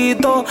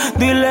requisitos.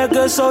 Dile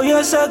que soy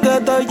ese que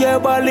te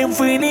lleva al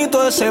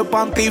infinito. Ese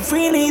panty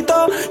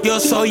finito. Yo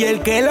soy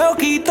el que lo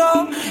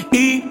quito.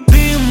 Y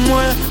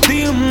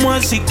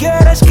dime si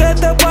quieres que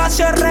te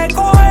pase a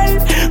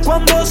recoger.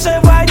 Cuando se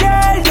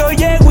vaya él, yo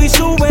llego y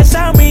subes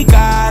a mi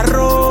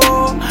carro.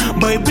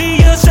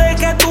 Baby, yo sé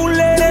que tú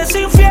le eres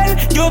infiel.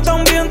 Yo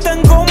también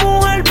tengo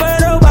mujer,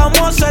 pero vamos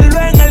a hacerlo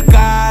en el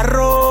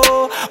carro.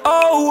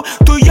 Oh,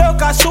 tú y yo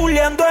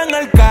cazuleando en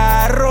el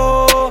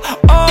carro.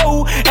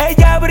 Oh,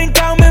 ella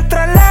brinca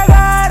mientras la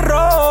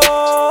agarro.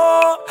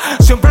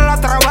 Siempre la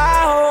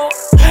trabajo,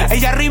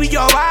 ella arriba y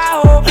yo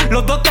abajo.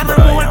 Los dos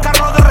tenemos el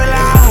carro de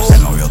relajo.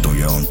 El novio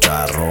tuyo es un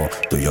charro.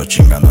 Tú y yo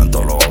chingando en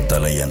todos los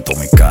hoteles y en todo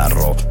mi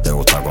carro. Te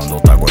gusta cuando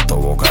te acuesto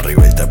boca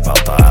arriba y te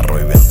patarro.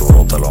 Y bien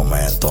duro te lo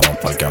meto. Nos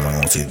parqueamos en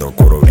un sitio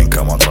oscuro y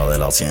brincamos atrás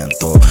del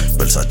asiento.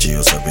 Versace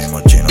yo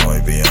servimos chino,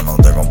 baby, yo no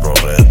te compro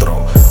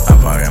retro.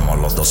 Apaguemos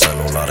los dos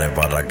celulares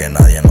para que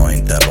nadie nos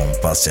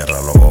interrumpa. Cierra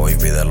los ojos y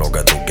pide lo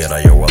que tú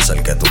quieras. Yo voy a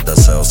hacer que tus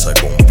deseos se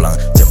cumplan.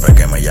 Siempre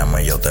que me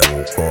llames yo te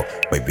busco.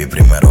 Baby,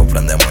 primero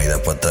prendemos y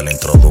después te lo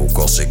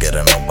introduzco. Si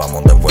quieres nos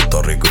vamos de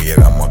Puerto Rico y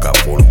llegamos a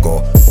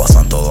Acapulco o a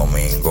Santo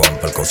Domingo. En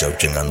percusión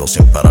chingando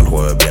sin parar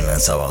jueves,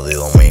 viernes, sábado y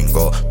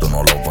domingo. Tú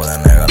no lo puedes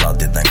negar, a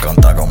ti te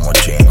encanta como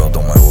chingo.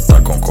 Tú me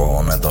gustas con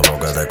cojones, todo lo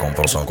que te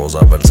compro son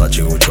cosas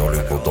Versace, Gucci y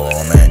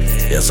putones.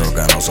 Y eso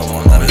que no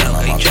somos novios,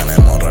 nada más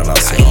tenemos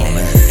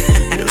relaciones.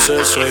 Y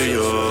ese soy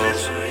yo,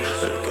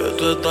 el que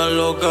tú estás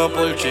loca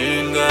por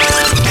chingar.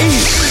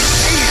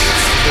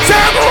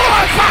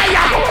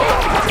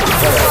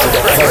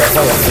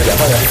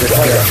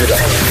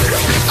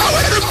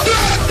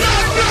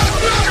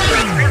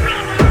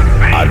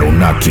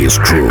 Anunnakis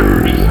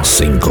Crew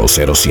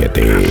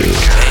 507.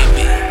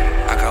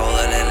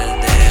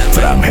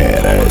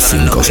 Framher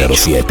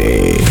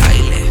 507.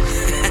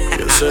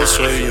 Y ese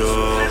soy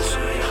yo,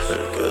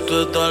 el que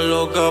tú estás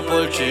loca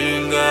por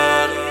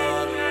chingar.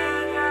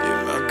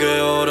 Dime a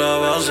qué hora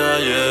vas a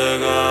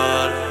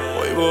llegar.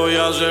 Hoy voy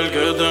a hacer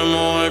que te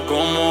mojes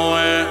como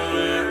es.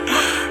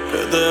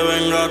 Que te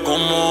venga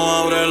como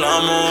abre la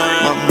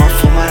mujer. Vamos a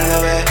fumar,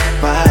 bebé,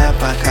 baja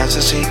pa'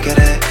 casa si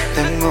quieres.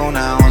 Tengo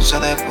una onza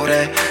de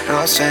puré,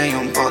 rosé y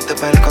un pote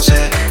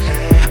percocé.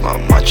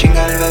 Vamos a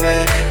chingar,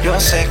 bebé, yo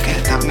sé que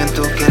también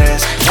tú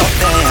quieres. No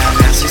te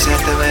hagas si se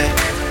te ve,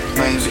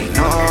 baby,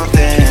 no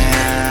te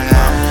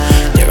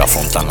hagas. Llega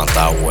Fontana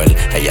Tower,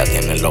 ella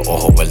tiene los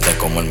ojos verdes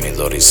como el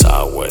Midori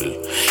Sour.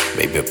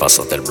 Baby,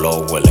 pásate el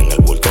blower, en el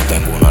bulto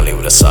tengo una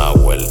libre sour.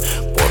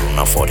 Por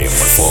una 40 en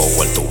el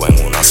forward, tú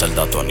en una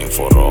celda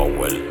 24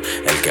 hours.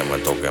 El que me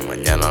toque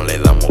mañana le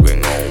damos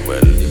game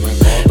over.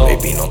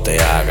 Baby, no te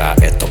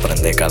hagas, esto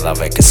prende cada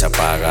vez que se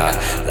apaga.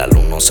 La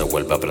luz no se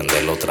vuelve a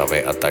prender otra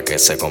vez hasta que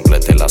se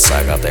complete la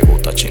saga. Te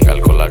gusta chingar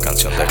con la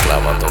canción de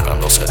Clava,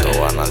 tocándose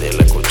toda, nadie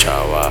le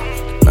escuchaba.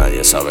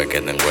 Nadie sabe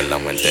que tengo en la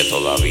mente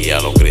todavía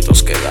los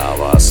gritos que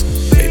dabas.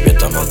 Baby,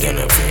 esto no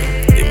tiene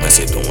fin. Dime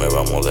si tú me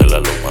vas a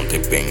modelar los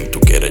panty-pink. Tú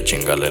quieres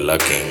chingarle la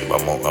king.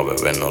 Vamos a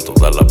bebernos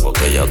todas las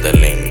botellas de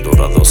lean.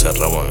 Dura 12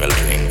 rabos en el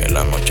ring. En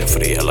la noche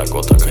fría, la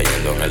gota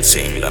cayendo en el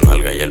zinc. La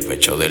nalga y el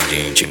pecho del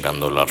jean.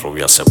 Chingando la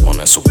rubia se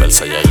pone super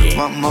saiyajin.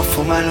 Vamos a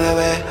fumar,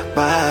 bebé,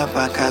 baja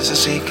pa' casa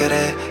si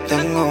quieres.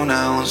 Tengo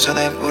una onza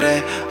de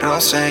puré,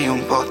 rosé y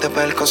un pote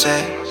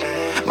percocé.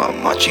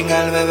 Vamos a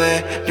chingar,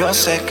 bebé, yo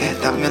sé que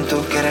también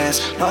tú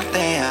quieres. No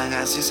te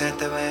hagas si se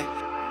te ve.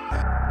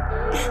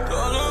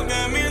 Todo lo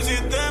que me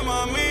hiciste,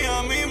 mami,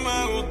 a mí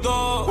me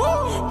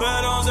gustó.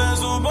 Pero se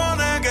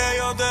supone que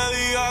yo te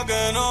diga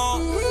que no.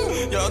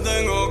 Ya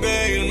tengo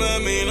que irme,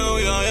 mi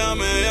novia ya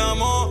me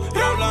llamó. Y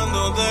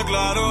hablándote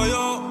claro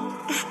yo,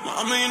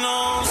 mami,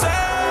 no sé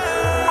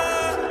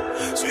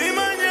si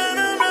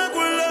mañana me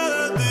acuerdo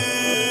de ti.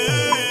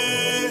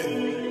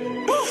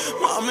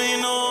 Mami,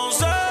 no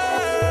sé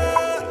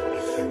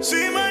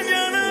si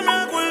mañana me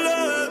acuerdo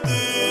de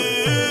ti.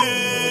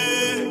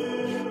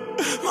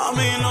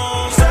 Mami, no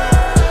sé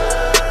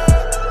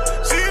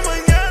si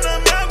mañana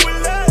me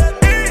acuerdo de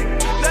ti,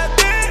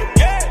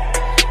 yeah.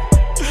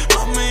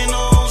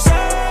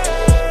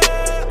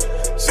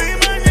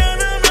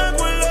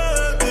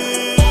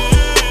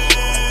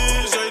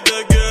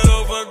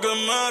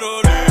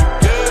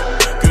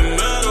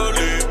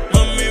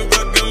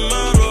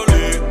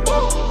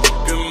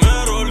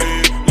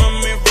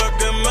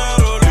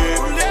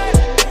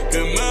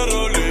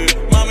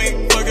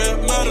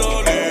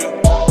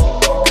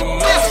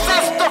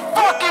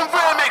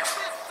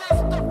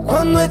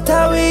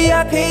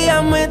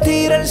 Ella me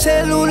tira el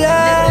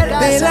celular,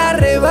 del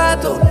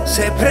arrebato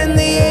se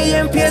prende y ella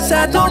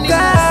empieza a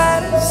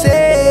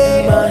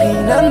tocarse,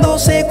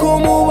 imaginándose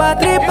cómo va a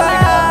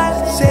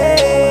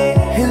treparse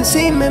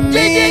encima de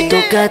mí.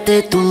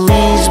 Tócate tú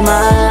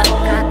misma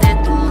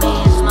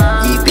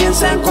y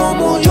piensa en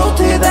cómo yo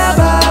te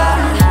daba,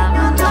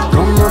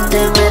 cómo te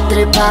me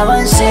trepaba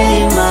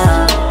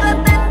encima.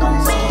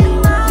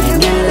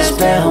 En el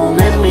espejo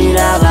me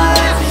miraba.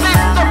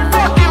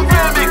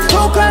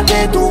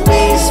 Tócate tú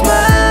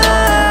misma,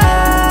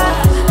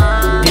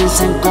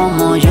 piensa en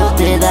cómo yo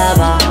te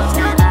daba,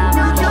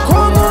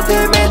 cómo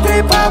te me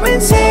trepaba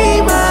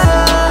encima.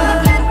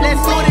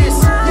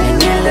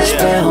 En el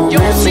espejo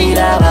me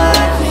miraba.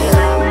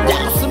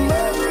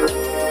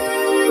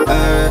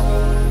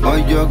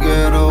 Hoy yo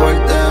quiero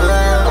verte,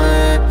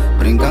 bebé,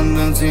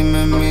 brincando encima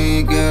de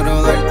mí,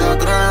 quiero darte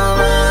otra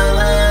vez,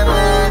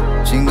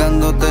 bebé,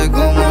 chingándote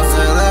como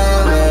se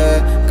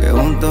debe, que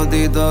un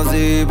totito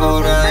así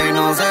por ahí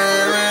no se ve.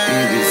 Y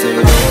dice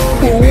yo,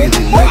 baby,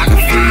 dile que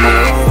fui yo,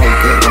 el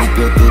que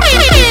rompió tu totito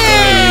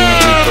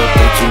y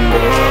te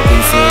chingó,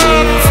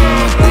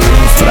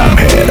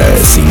 Framher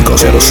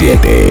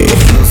 507.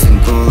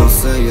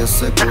 526,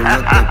 ese culo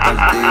te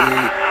partí.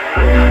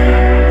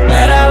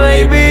 Mira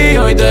baby,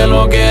 hoy te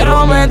lo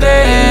quiero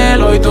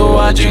meter. Hoy tú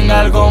vas a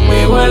chingar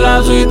conmigo en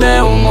la suite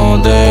de un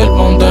hotel.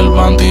 Ponte el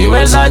panty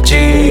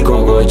Versace,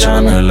 Coco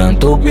Chanel en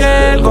tu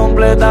piel.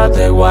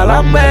 Complétate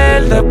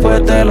Gualambert,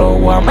 después te lo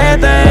voy a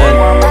meter.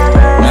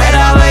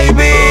 Mira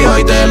baby,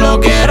 hoy te lo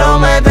quiero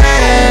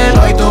meter.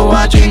 Hoy tú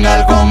vas a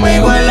chingar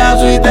conmigo en la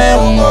suite de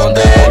un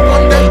hotel.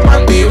 Ponte el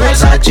panty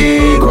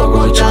Versace,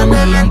 Coco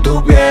Chanel en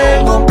tu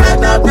piel.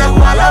 Complétate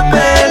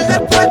Gualambert,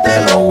 después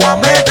te lo voy a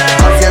meter.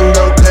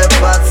 Haciendo que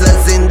pase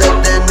sin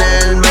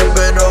detenerme,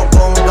 pero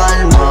con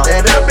calma.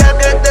 Terapia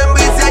que te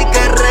envicia y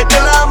que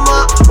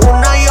reclama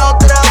una y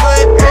otra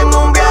vez. En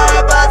un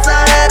viaje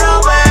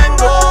pasajero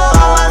vengo,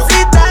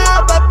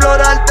 mamacita, pa'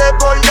 explorarte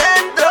por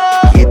dentro.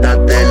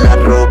 Quítate la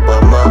ropa,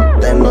 ma,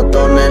 te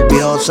noto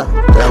nerviosa.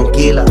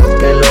 Tranquila,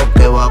 que lo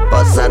que va a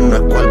pasar no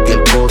es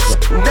cualquier cosa.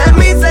 De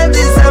mí se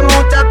dicen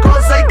muchas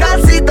cosas y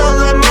casi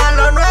todo es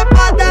malo, no es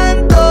pa'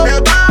 tanto.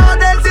 Debajo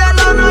del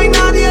cielo no hay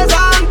nadie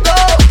santo.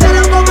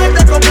 Quiero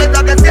comerte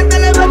completa, que siente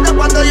el evento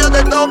cuando yo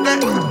te toque.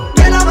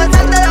 Quiero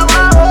besarte de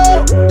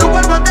abajo, tu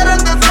cuerpo entero en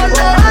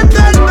desorden. Ando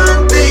el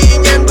manti,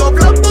 ñengo,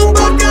 flop, pum,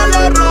 porque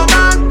lo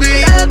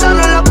romantic. Esto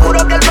no es lo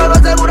puro, que el fuego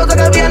seguro sé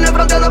que viene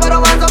fronteando,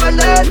 pero vas a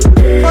perder.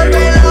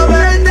 Volver a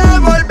verte,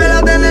 volver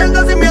a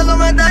tenerte sin miedo a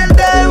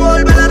meterte,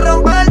 volver a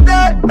romperte.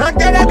 No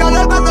tienes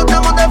calor cuando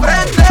estamos de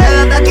frente.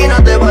 Quédate aquí,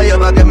 no te vayas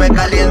pa' que me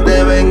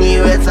caliente, ven y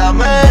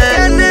bésame.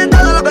 Tienes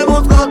todo lo que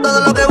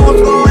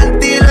busco, en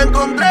ti lo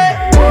encontré.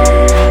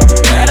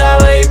 Mira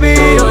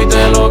baby, hoy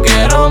te lo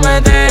quiero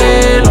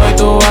meter. Hoy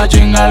tú vas a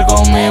chingar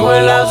conmigo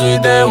en la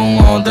suite de un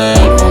hotel.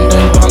 Ponte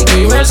el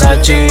panty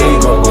Versace,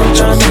 Coco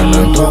Chanel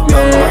en tu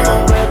piel.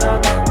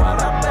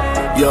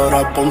 Y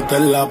ahora ponte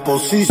en la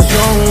posición,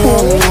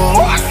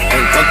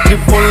 el caqui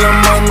por la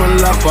mano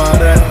en la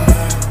pared.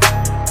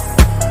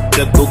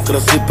 Que tú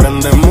crees y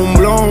prendemos un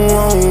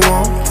blon.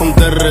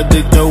 Ponte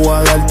ready que voy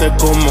a darte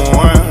como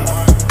es.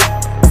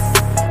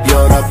 Y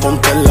ahora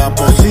ponte en la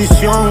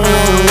posición,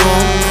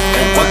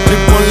 el caqui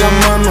por la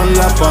mano en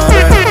la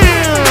pared.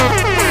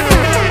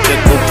 Que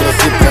tú crees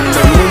y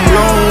prendemos un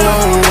blon.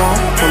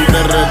 Ponte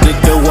ready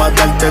que voy a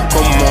darte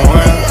como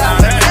es.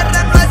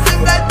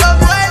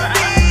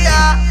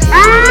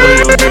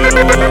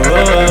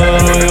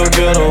 Yo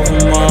quiero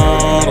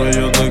fumar,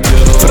 yo te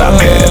quiero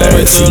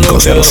Framher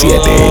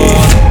 507.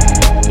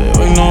 Que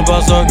hoy no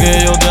pasa que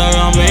yo te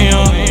haga mía.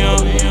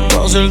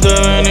 Para hacerte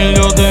venir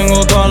yo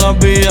tengo todas las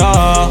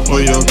vías.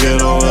 Hoy yo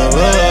quiero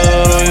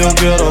beber, hoy yo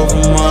quiero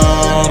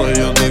fumar. Hoy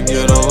yo te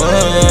quiero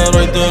ver,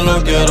 hoy te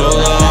lo quiero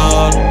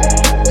dar.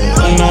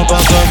 Hoy no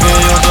pasa que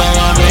yo te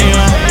haga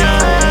mía.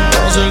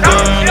 Para hacerte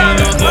venir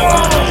yo tengo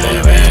todas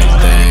las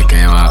vías.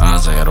 ¿Qué vas a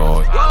hacer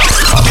hoy?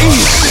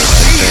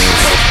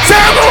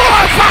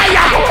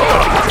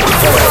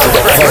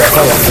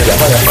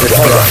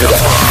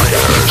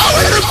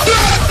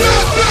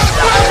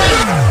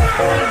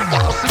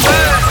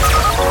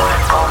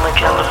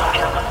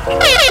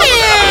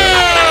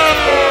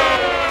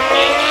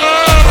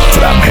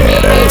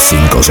 Framher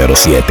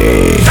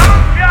 507.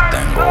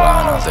 Tengo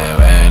ganas de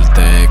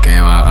verte,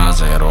 ¿qué vas a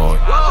hacer hoy?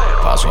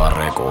 Paso a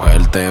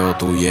recogerte o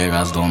tú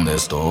llegas donde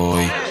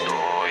estoy.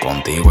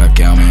 Contigo es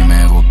que a mí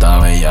me gusta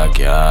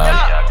bellaquear.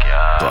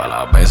 Todas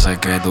las veces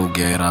que tú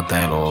quieras te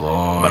lo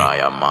doy.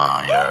 Brian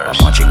Myers.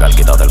 Vamos a chingar,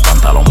 quítate el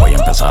pantalón. Voy a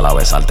empezar a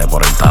besarte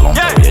por el talón.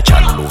 Te voy a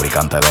echar un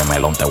lubricante de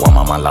melón. Te voy a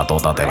mamar la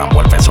tota, te lambo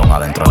el pezón.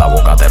 Adentro de la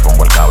boca te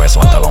pongo el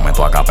cabezón. Te lo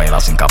meto a capela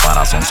sin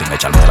caparazón. Sin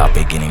echarme la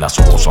piqui ni la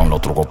son los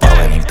trucos para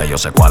venirte, yo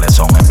sé cuáles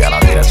son. Envía la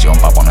dirección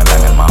pa' ponerla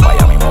en el mapa.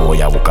 Y a mí me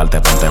voy a buscarte,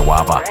 ponte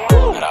guapa.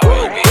 Mira,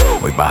 baby,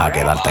 hoy vas a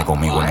quedarte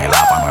conmigo en el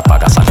APA. No es pa'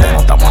 casarte,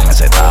 no estamos en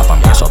esa etapa.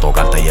 Empiezo a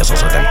tocarte y eso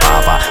se te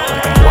empapa.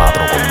 Ponte en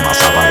cuatro con una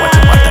zapa. Voy a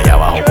chuparte allá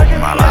abajo como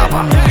una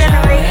lapa.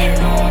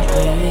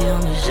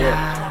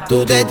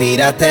 Tú te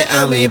tiraste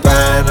a mi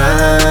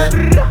pana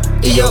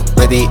Y yo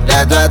me tiré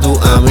a toda tu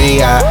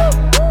amiga.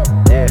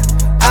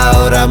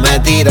 Ahora me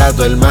tira a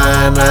tu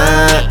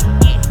hermana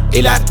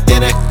y la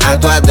tienes a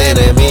tu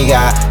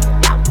enemiga.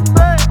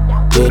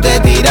 Tú te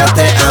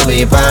tiraste a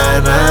mi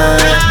pana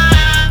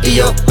y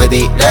yo me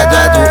tiré a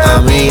toda tu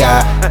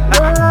amiga.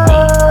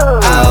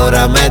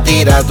 Ahora me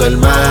tira a tu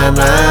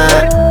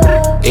hermana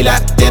y la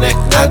tienes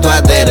a tu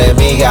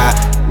enemiga.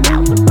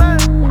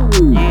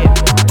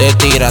 Te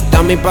tiraste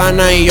a mi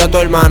pana y yo a tu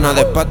hermana.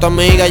 Después a tu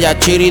amiga ya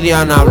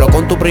chiridiana. Hablo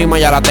con tu prima,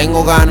 ya la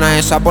tengo ganas.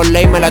 Esa por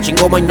ley me la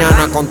chingo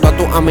mañana. Con todas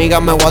tus amigas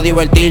me voy a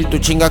divertir. Tú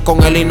chingas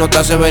con él y no te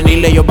hace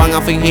venir. Ellos van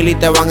a fingir y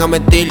te van a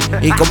mentir.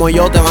 Y como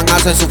yo te van a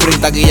hacer sufrir.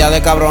 Taquilla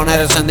de cabrones,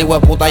 eres sendigo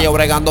de puta. Yo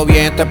bregando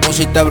bien, te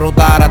pusiste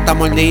bruta. Ahora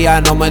estamos el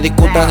día, no me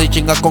discutas. Si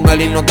chingas con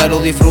él y no te lo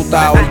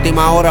disfrutas. A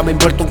última hora me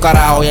importa un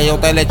carajo. Ya yo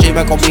te le eché y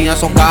me comía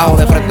esos cajos.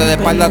 De frente, de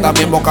espalda,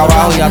 también boca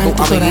abajo. Y a tu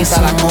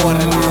amiguita la coge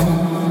relajo.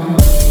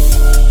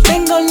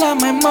 Tengo la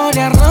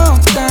memoria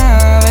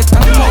rota de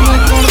tanto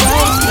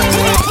recordarte.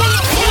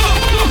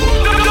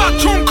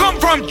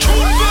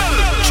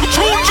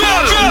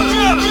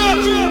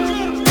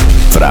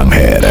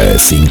 Franger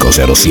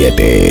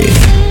 507.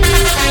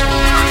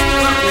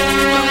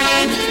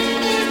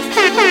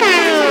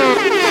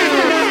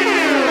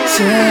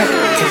 Sé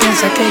que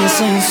piensa que yo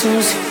soy un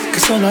sucio, que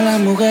solo a las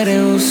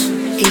mujeres uso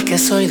y que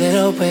soy de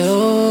lo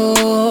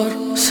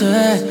peor.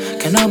 Sé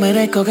que no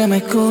merezco que me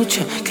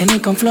escuche, que ni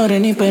con flores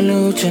ni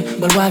peluche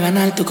vuelvo a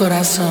ganar tu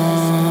corazón.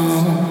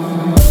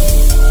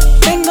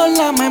 Tengo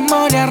la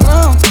memoria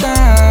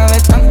rota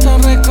de tanto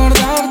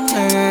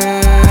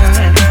recordarte,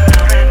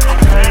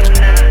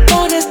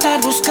 por estar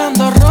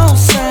buscando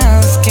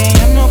rosas que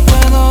ya no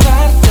puedo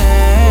darte.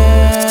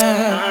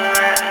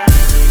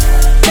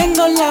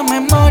 Tengo la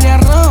memoria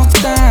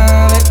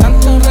rota de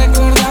tanto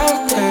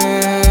recordarte,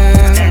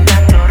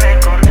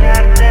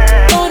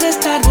 por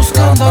estar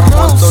buscando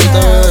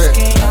rosas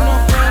que ya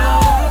no puedo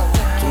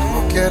darte. Tú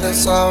no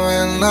quieres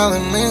saber nada de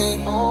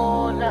mí.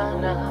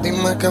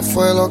 Dime qué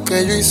fue lo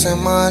que yo hice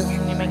mal.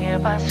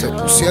 Te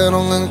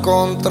pusieron en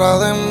contra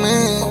de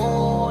mí,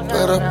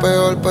 pero es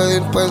peor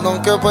pedir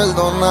perdón que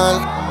perdonar.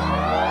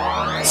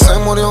 Se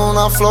murió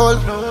una flor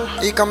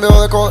y cambió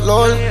de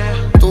color.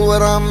 Tú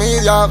eras mi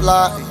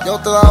diabla y yo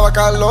te daba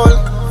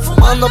calor.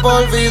 Fumando por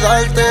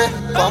olvidarte,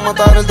 pa'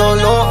 matar el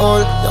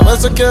dolor. Y a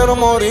veces quiero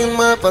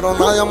morirme, pero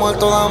nadie ha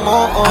muerto de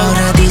amor.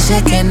 Ahora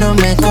dice que no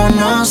me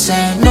conoce,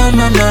 no,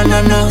 no, no,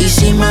 no, no. Y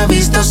si me ha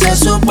visto se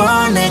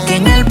supone que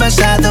en el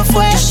pasado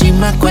fue. Yo sí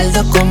me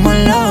acuerdo cómo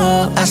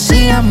lo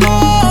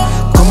hacíamos,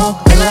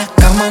 como en la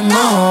cama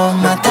nos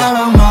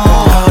matábamos.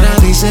 Ahora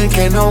dice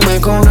que no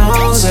me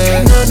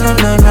conoce, no, no,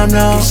 no, no,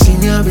 no. Y si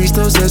me ha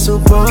visto se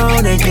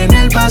supone que en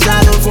el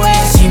pasado fue.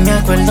 Sí me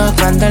acuerdo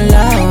cuando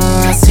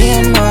lo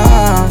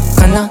hacíamos,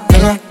 cuando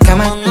en la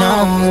cama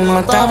nos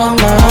matábamos.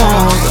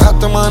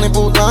 Dejaste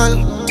manipular,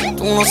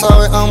 tú no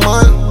sabes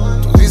amar.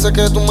 Tú dices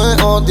que tú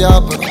me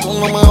odias, pero tú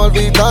no me vas a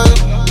olvidar.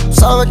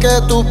 Sabes que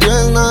tu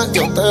pierna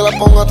yo te la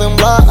pongo a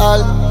temblar.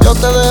 Yo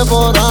te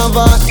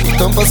devoraba y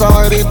tú empezabas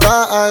a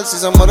gritar. Si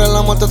se mueren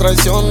la muerte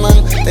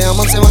traicionan, te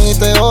aman, se van y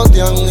te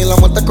odian. Y la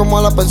muerte es como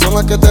a las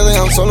personas que te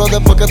dejan solo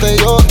después que te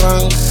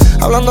lloran.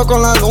 Hablando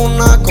con la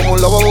luna como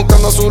un lobo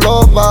buscando su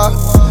loba,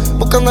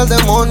 buscando al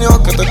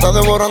demonio que te está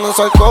devorando en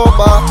su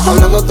alcoba.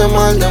 Hablándote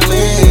mal de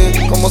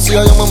mí, como si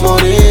ya yo me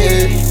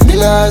morí.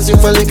 Dile a ese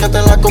infeliz que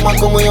te la coma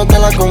como yo te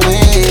la comí.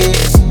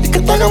 Y que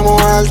te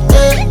hagamos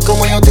arte,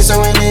 como yo te hice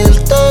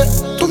venirte.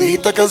 Tú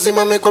dijiste que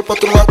encima de mi cuerpo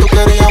tú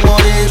querías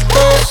morirte.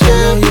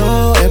 Solo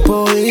yo he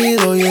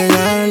podido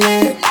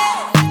llegarle.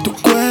 Tu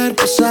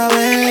cuerpo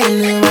sabe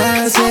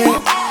elevarse.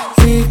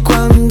 Y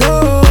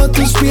cuando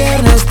tus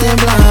piernas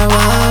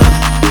temblaban,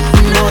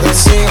 no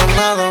decía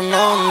nada,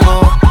 no,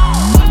 no.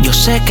 Yo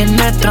sé que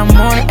nuestro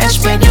amor es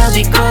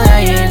periódico de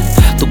ayer.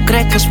 ¿Tú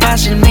crees que es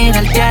fácil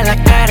mirarte a la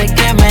cara y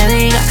que me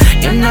diga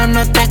yo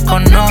no te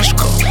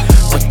conozco?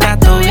 Pues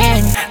trato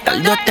bien,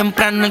 tarde o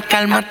temprano el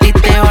calma a ti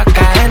te va a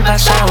caer,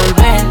 vas a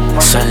volver.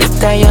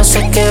 Solita yo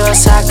sé que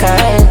vas a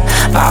caer,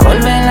 va a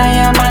volver a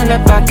llamarme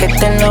pa' que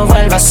te lo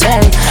vuelva a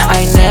hacer.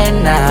 Ay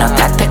nena,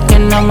 notaste que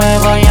no me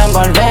voy a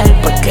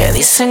envolver, porque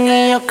dicen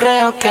y yo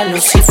creo que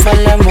Lucifer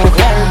es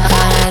mujer.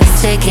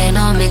 Dice que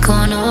no me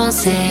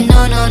conoce,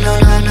 no, no, no,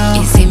 no,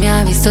 no. Y si me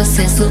ha visto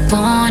se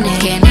supone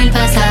que en el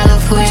pasado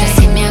fue.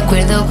 Yo sí me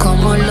acuerdo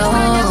cómo lo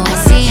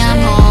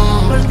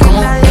hacíamos,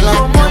 como en la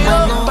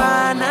cama no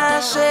van a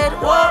hacer.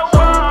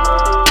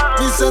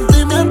 Mis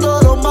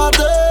sentimientos los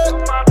maté,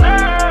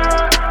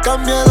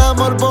 cambié el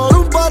amor por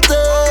un paté.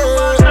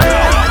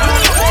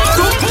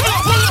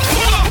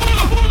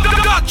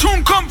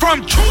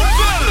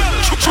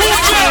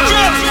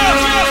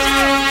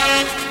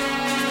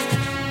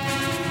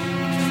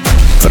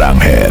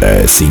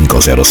 Franger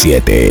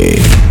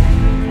 507.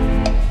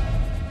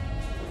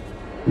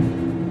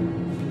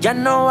 Ya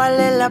no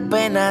vale la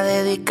pena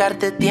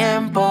dedicarte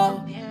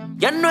tiempo.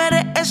 Ya no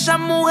eres esa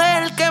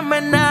mujer que me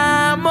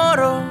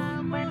enamoró.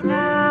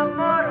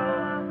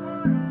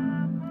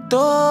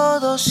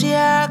 Todo se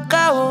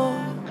acabó.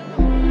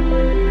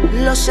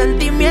 Los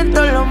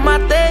sentimientos los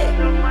maté.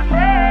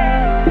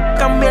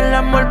 cambié el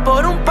amor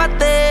por un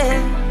paté.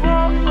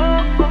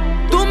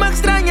 Tú me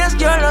extrañas,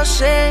 yo lo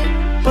sé,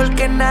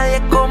 porque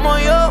nadie como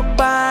yo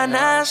va a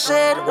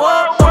nacer.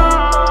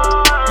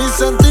 Mis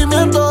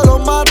sentimientos los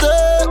maté.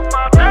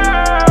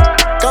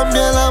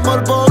 Cambié el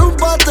amor por un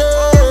paté.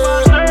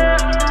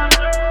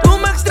 Tú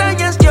me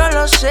extrañas, yo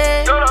lo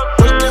sé,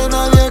 porque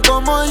nadie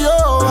como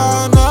yo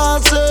va a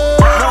nacer.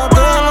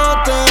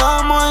 No te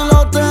amo y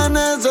no te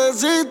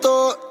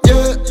necesito,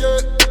 yeah.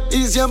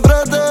 Y siempre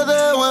te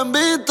dejo en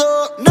visto.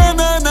 Na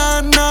na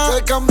na na.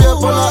 Te cambié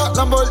por la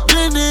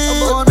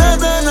Lamborghini. Na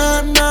na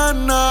na na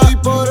na. Y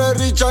por el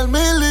Richard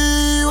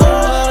Mille.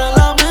 Eres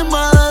la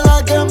misma de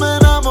la que me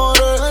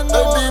enamoré.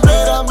 Baby,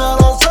 mírame a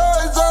los ojos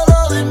y solo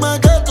dime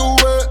que tú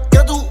ves, que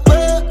tú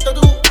ves, que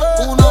tú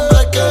ves. Un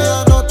hombre que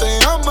ya no te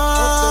ama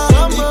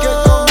y que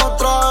con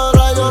otra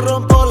hora yo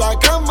rompo la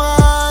cama,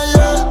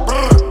 yeah.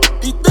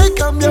 Y te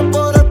cambié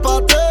por el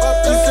paté.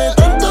 Hice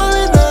tanto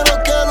dinero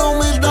que la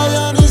humildad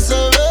ya ni se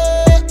ve,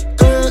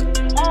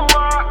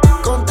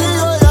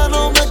 Contigo ya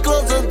no mezclo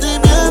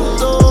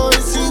sentimientos.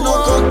 Y si no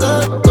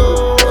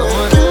contesto,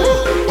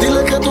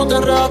 dile que tú te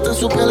enredaste en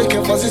su piel y que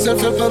es fácil ser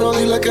fiel, pero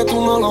dile que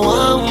tú no lo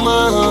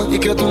amas y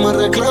que tú me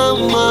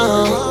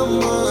reclamas.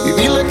 Y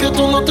dile que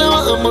tú no te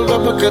vas a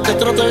envolver porque te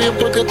trate bien,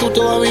 porque tú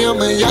todavía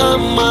me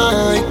llamas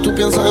y tú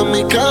piensas en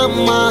mi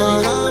cama.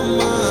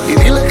 Y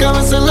dile que a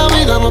veces la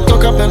vida nos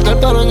toca perder,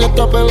 pero en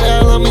esta pelea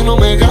él a mí no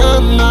me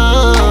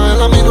gana,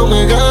 él a mí no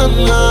me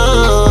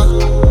gana.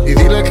 Y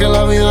dile que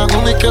la vida es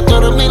única, que tú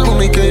eres mi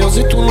luna y que yo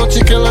soy tu noche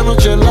y que la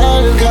noche es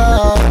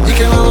larga, y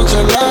que la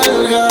noche es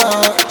larga.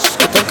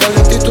 Estás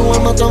caliente y tu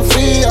alma tan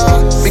fría,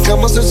 mi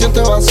cama se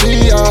siente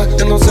vacía.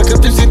 Yo no sé qué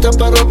tú hiciste,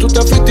 pero tú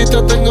te fuiste y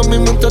te tengo en mi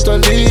mente todo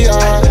el día.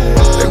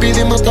 Baby,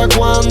 dime hasta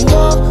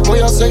cuándo voy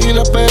a seguir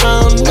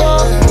esperando.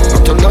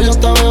 No, yo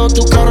te veo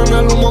tu cara en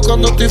el humo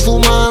cuando estoy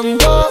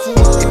fumando.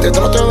 Y te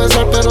trato de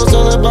besar, pero se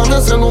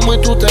desvanece el humo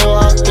y tú te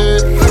vas,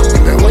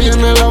 Me voy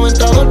en el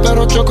aventador,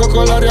 pero choco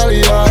con la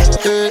realidad,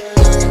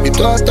 Y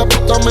todas estas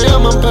putas me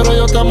aman, pero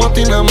yo te amo a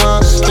ti nada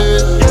más,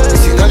 Y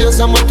si nadie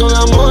se ha muerto de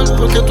amor,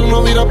 ¿por qué tú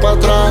no miras para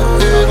atrás,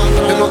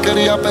 Yo no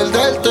quería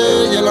perderte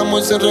y el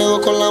amor se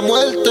enredó con la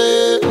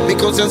muerte. Mi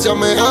conciencia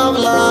me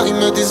habla y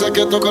me dice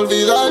que toca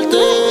olvidarte,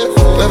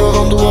 pero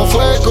donde hubo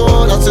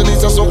fuego, las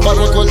cenizas son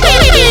para recordarte.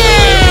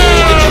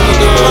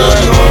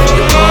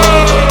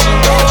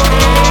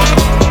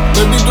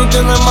 Baby, tú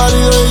tienes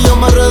marido y yo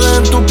me enredé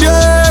en tu piel.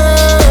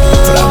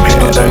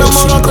 Tú te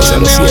enamoraste de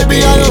mí, baby,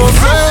 ya yo lo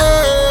sé.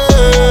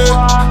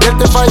 Y él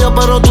te falló,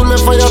 pero tú le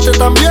fallaste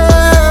también.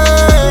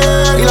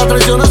 Y las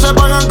traiciones se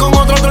pagan con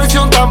otra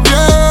traición también.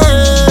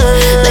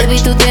 Baby,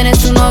 tú tienes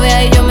tu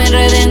novia y yo me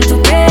enredé en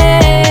tu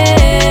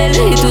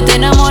piel. Y tú te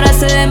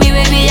enamoraste de mí,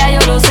 baby, ya yo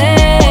lo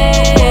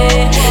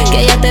sé.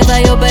 Que ella te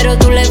falló, pero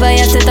tú le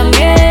fallaste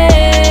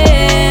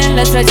también.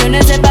 Las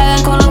traiciones se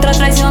pagan con otra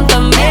traición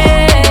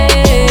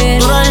también.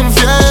 Tú eres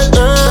infiel,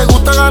 te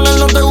gusta ganar,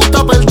 no te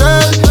gusta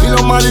perder. Y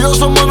los maridos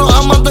son buenos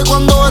amantes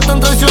cuando están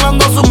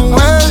traicionando a su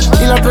mujer.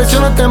 Y las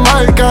traiciones te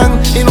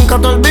marcan y nunca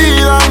te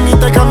olvidan, ni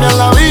te cambian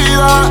la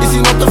vida. Y si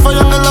no te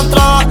fallan en la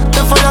entrada, te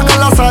fallan en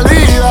la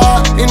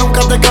salida. Y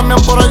nunca te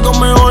cambian por algo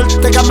mejor,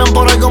 te cambian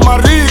por algo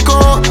más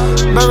rico.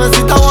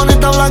 Bebecita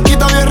bonita,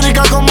 blanquita, bien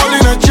rica como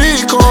Lina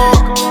Chico.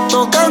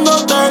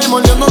 Tocándote y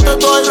mordiéndote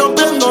todo y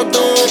rompiéndote,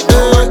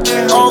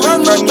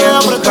 ahogándote,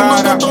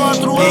 apretándote toda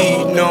tu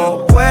y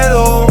no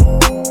puedo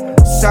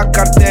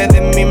sacarte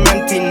de mi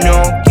mente y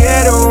no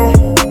quiero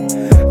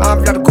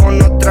hablar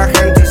con otra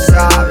gente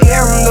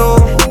sabiendo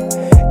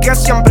que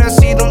siempre he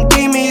sido un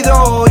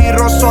tímido y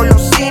rozo lo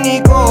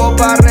cínico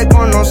para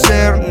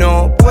reconocer.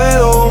 No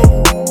puedo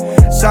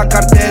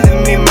sacarte de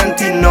mi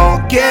mente y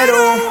no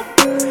quiero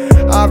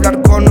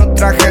hablar con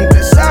otra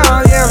gente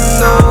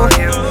sabiendo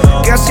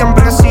que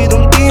siempre he sido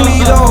un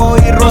tímido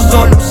y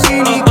rozo lo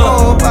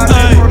cínico para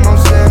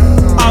reconocer.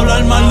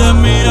 Hablar mal de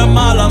mí es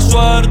mala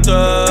suerte.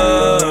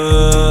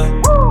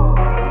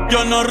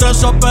 Yo no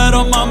rezo,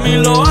 pero mami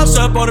lo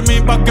hace por mí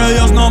pa' que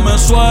Dios no me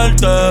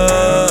suelte.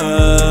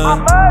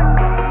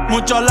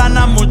 Mucha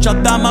lana, muchas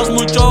damas,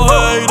 mucho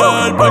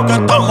hater, porque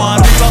estamos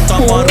arriba,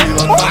 estamos arriba,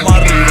 estamos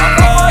arriba.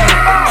 Ey,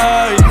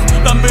 ey,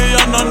 la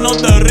envidia no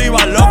nos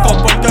derriba, loco,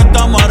 porque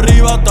estamos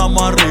arriba,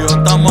 estamos arriba,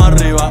 estamos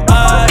arriba.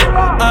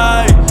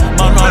 Ey, ey,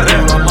 mano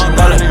arriba,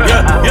 mano arriba.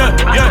 Yeah, yeah,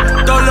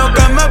 yeah. Todo lo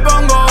que me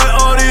pongo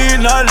es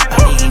original.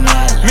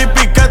 Mi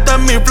piquete,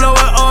 mi flow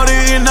es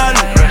original.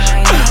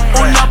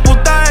 Una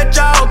puta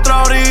hecha,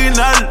 otra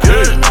original.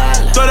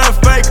 Yeah. Tú eres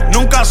fake,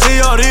 nunca has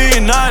sido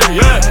original.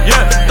 Yeah,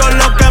 yeah. Todo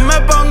lo que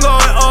me pongo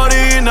es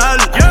original.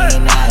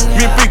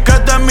 Mi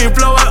piquete, mi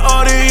flow es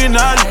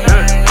original.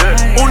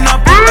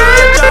 Una puta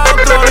hecha,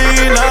 otra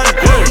original.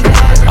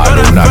 Tú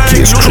eres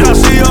fake, nunca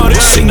has sido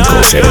original.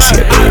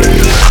 507.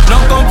 No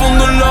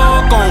confundo un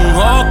lobo con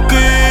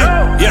hockey,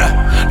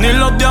 yeah. Ni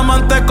los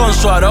diamantes con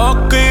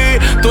Swarovski.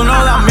 Tú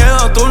no das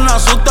miedo, tú no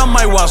asustas,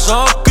 my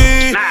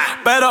Wazowski.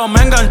 Pero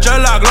me enganché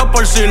la glow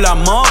por si la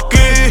mosqui.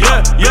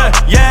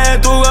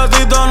 Tu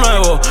gatito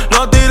nuevo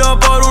lo tiro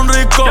por un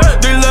rico.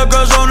 Dile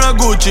que eso no es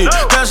Gucci,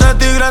 que ese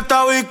tigre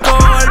está visco.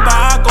 Él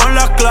baja con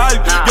las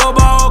Clark, yo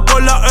bajo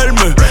con la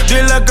Hermes.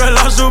 Dile que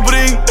la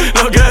Supreme,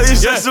 lo que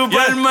dice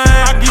Superman.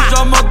 Aquí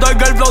somos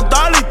Tiger Flow,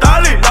 Tali.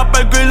 La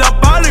perco y la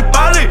pali.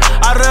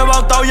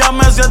 Arrebatado ya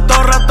me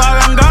siento rata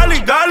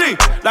gali.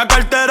 La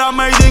cartera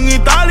made in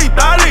Italy.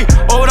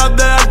 Obras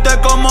de arte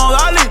como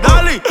Dali.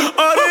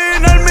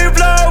 Original mi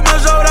flow, me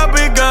sobra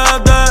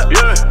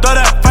piquete. Tú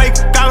eres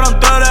fake, cabrón,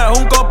 tú eres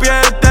un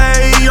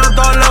copiete. Y yo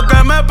todo lo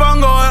que me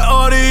pongo es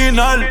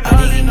original.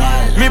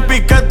 Mi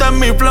piquete en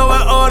mi flow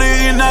es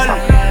original.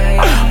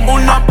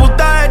 Una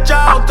puta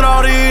hecha, otra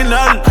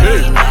original.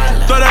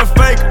 Tú eres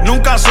fake,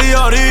 nunca has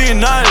sido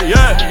original.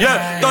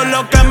 Todo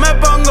lo que me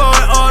pongo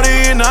es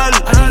original.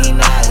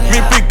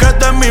 Mi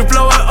piquete en mi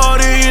flow es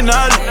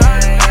original.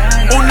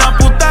 Una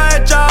puta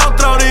hecha,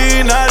 otra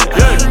original.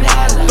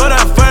 Tú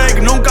eres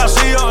fake, nunca has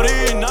sido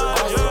original.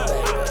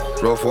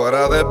 Lo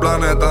fuera del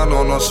planeta,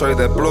 no soy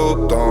de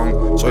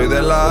Plutón. Soy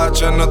de la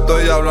H, no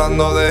estoy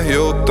hablando de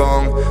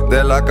Houston.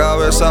 De la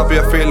cabeza,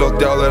 pie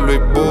filoteado de Louis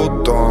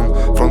Vuitton.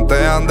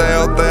 Frontean de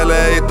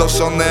hoteles y todos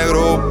son de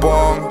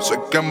Groupon. Soy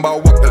Kemba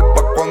Walker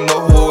pa' cuando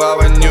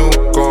jugaba en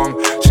Newcom.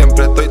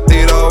 Siempre estoy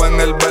tirado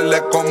en el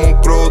verde como un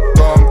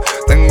crouton.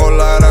 Tengo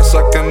la grasa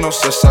que no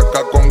se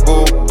saca con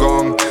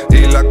Google.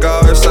 Y la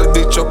cabeza el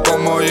bicho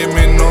como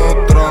Jimmy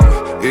Neutron.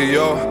 Y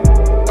yo,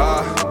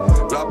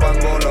 la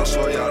pangola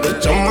soy Ale. De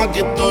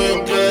chamaquito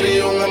yo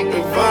quería un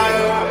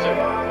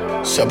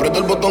amplifier. Si aprieto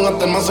el botón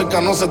hasta el más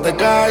cercano se te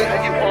cae.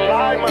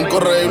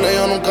 Incorregible,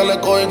 yo nunca le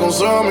cogí con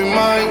solo mi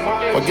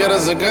mind. Cualquiera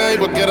se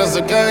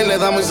cae, le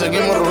damos y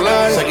seguimos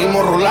rular. La gorra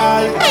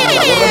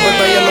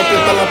peta y en los pies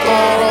está la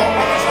toro.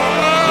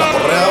 La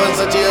correa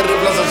Versace y el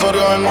rifle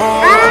accesorios en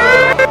oro.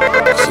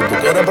 Si tú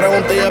quieres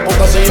preguntar y de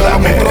puta si yo no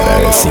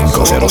controlo.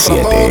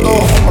 507.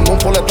 Cuando un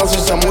fuletazo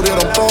y se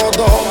murieron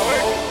todos.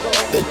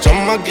 De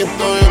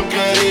chamaquito yo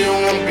quería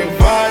un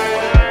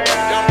amplifier.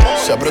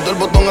 Si aprieto el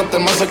botón hasta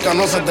el más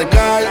cercano se te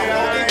cae.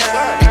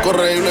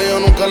 Incorregible, yo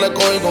nunca le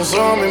cogí con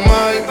solo mi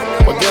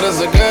mind. Cualquiera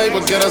se cae,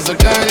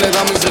 le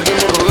damos y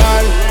seguimos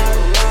rular.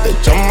 De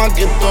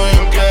chamaquito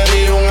yo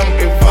quería un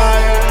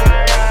amplifier.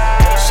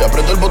 Si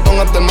aprieto el botón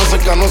hasta el más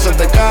cercano se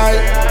te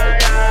cae.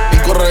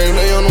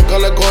 Incorregible, yo nunca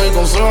le cogí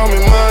con solo mi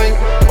mind.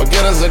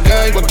 Cualquiera se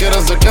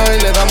cae,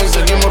 le damos y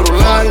seguimos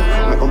rular.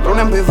 Me compré un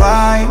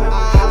amplifier,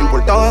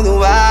 importado de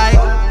Dubai.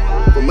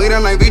 Pues mira,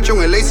 no hay bicho,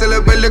 en el ley se le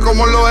verde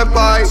como los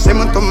spies.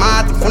 Hacemos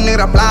tomate, fue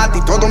negra plata.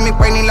 Y todos mis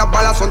peines y las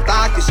balas son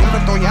tactis. Siempre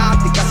estoy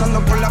ati, cazando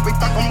por la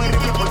pista con mi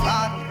rifle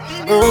portátil.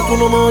 Bebé, tú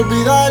no me vas a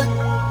olvidar.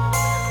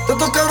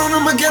 Estos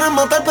cabrones me quieren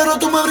matar, pero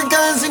tú me brincas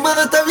encima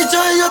de este bicho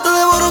y yo te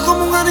devoro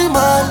como un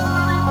animal.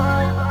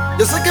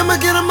 Yo sé que me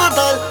quieren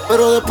matar,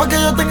 pero después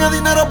que yo tenga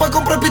dinero para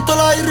comprar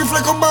pistolas y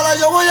rifles con balas,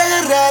 yo voy a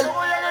guerrear.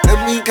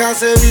 En mi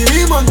casa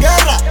vivimos en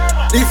guerra,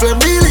 rifles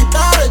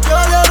militares. Yo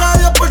le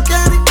radio porque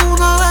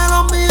ninguno de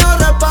los míos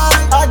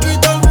reparen. Aquí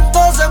todo el mundo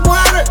se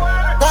muere,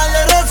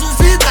 nadie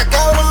resucita.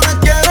 Cabrones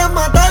quieren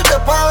matarte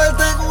pa'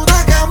 verte en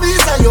una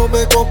camisa. Yo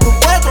me compro un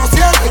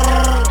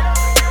 4-7.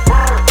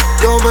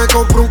 Yo me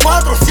compro un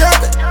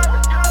 4-7.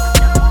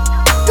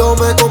 Yo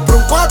me compro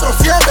un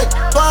 4-7.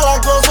 Todas las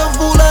cosas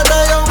fulete.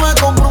 Yo me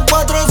compro un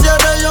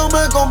 4-7. Yo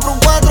me compro un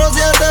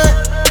 4-7.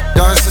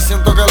 Ya a veces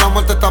siento que la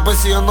muerte está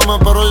persiguiéndome,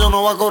 pero yo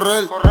no voy a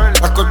correr.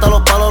 Las cortas,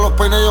 los palos, los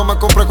peines, yo me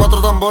compré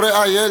 4 tambores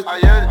ayer.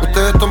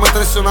 Ustedes me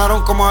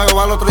traicionaron como a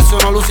Jehová lo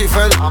traicionó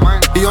Lucifer.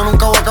 Y yo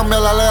nunca voy a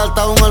cambiar la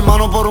lealtad de un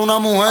hermano por una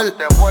mujer.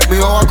 Mi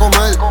hijo va a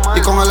comer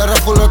y con el R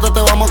fulete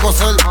te vamos a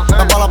coser.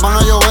 Las balas van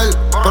a llover,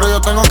 pero yo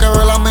tengo que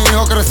ver a mi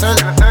hijo crecer.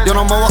 Yo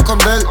no me voy a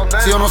esconder,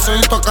 si yo no soy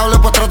intocable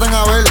pues traten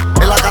a ver.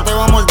 El AK te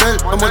va a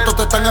morder, los muertos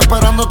te están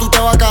esperando, tú te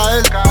vas a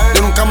caer.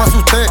 Yo nunca me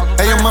asusté,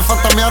 ellos me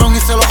fantamearon y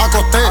se los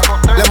acosté.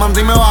 Le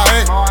mandé y me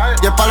bajé,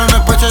 y el palo en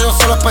el pecho yo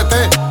se lo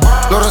espeté.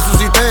 Lo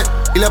resucité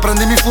y le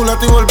prendí mi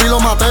fulete y volví y lo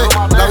maté.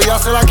 La vida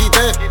se la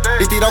quité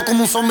y tirado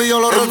como un zombie yo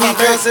lo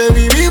retraté. En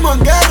mi vivimos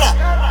en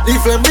guerra,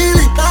 rifles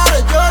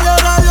militares. Yo le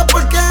radio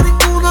porque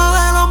ninguno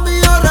de los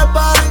míos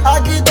reparen.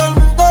 Aquí todo el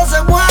mundo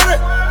se muere,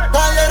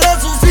 nadie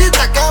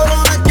resucita.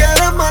 Cabrones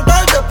quieren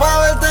matarte pa'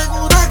 verte en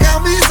una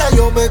camisa.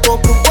 Yo me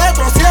compro un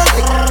 4-7.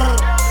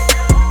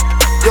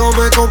 Yo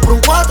me compro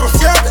un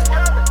 4-7.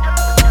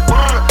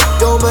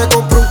 Yo me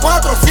compro un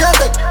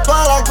 4-7.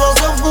 Todas las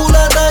cosas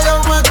fulete.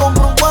 Yo me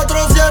compro un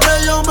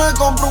 4-7. Yo me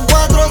compro un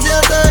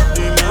 4-7.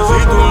 Dime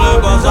si tú le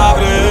vas a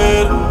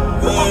creer,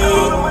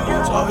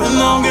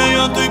 sabiendo que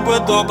yo estoy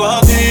puesto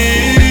pa'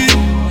 ti,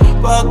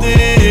 pa'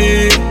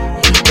 ti.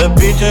 Te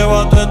piche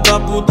bato esta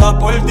puta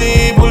por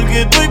ti,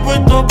 porque estoy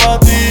puesto pa'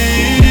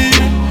 ti,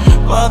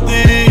 pa'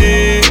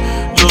 ti.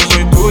 Yo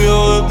soy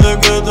tuyo desde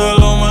que te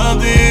lo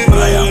metí.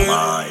 Brian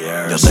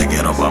Mayer, yo te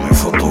quiero pa' mi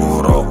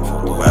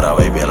futuro. Pero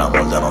Mira baby, el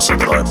amor de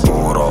nosotros es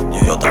puro.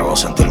 Yo te hago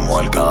sentir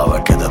mujer cada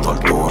vez que te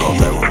torturo.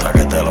 Te gusta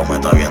que te lo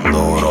meta bien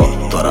duro.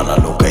 Tú eras la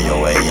luz que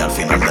yo veía al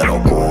final de lo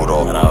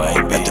oscuro. Mira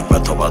baby, estoy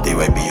puesto pa' ti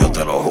baby, yo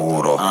te lo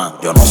juro.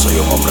 Yo no soy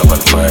un hombre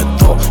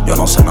perfecto, yo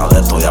no sé nada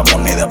de esto de amor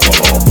ni de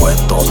polos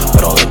opuestos,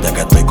 pero desde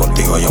que estoy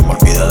contigo yo me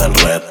olvidé del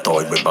resto.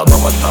 Hoy voy pa' tu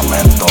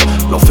apartamento,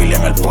 los files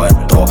en el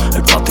puesto,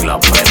 el pato y la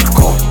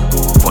fresco.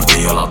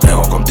 Porque yo la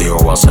dejo contigo,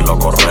 voy a hacer lo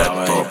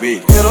correcto.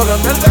 Quiero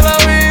cambiarte la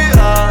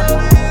vida,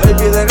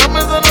 baby,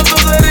 déjame sanar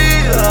tus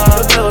heridas.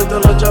 Yo te doy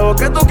todos los chavos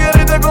que tú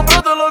quieres y te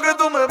compro todo lo que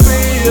tú me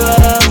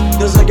pidas.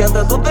 Yo sé que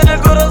antes tú tenías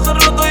el corazón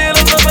roto y el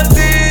alma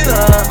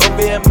perdida.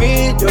 Confía en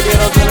mí, yo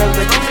quiero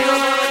tenerte conmigo.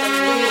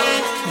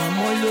 Mi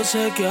amor, yo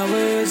sé que a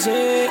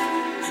veces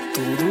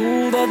tú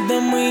dudas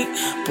de mí,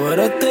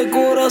 pero este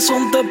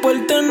corazón te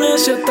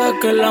pertenece hasta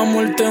que la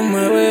muerte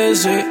me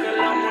bese.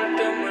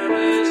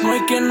 No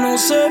hay quien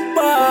nos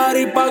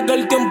separe y pa' que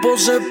el tiempo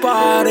se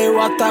pare,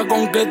 basta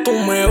con que tú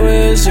me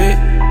beses.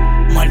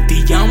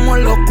 Martillamos a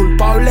los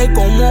culpables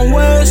como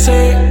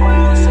jueces.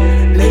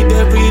 Ley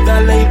de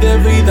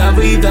vida,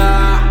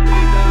 vida.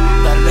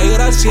 Dale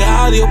gracias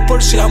a Dios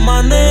por si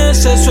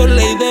amanece, eso es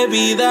ley de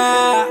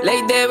vida.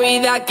 Ley de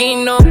vida, aquí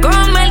no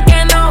come el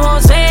que no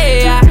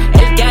josea.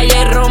 El que a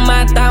hierro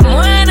mata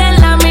muere en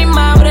la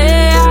misma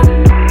brea.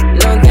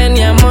 No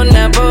teníamos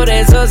nada, por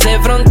eso se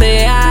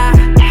frontea.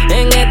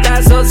 En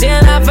esta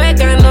sociedad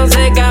feca no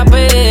se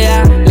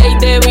capea. Ley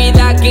de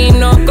vida, aquí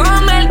no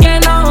come el que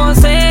no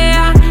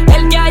josea.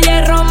 El que a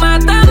hierro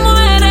mata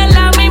muere en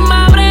la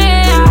misma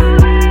brea.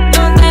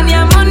 No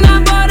teníamos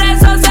nada, por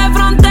eso se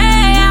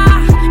frontea.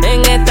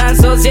 En esta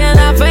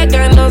sociedad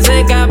feca no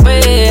se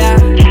capea.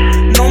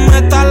 No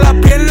metas las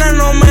piernas,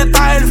 no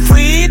metas el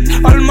fit.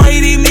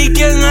 Almighty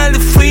Mickey en el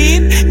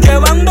fit,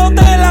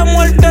 llevándote la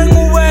muerte en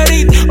Uber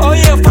Eats.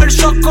 Oye,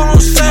 falsos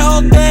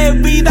consejos de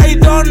vida y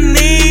don't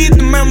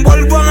need. Me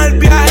envuelvo en el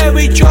viaje,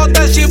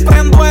 bichote, si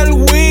prendo el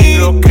weed.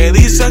 Los que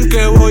dicen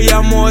que voy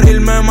a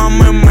morir, me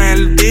mamen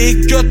el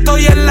dick. Yo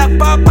estoy en la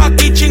papa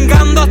aquí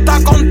chingando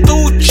hasta con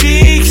tus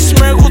chicks.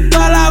 Me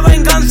gusta la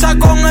venganza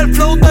con el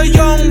flow de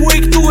John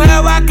Wick. Tu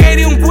jeva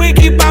quería un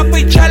quickie, pa'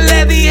 pichar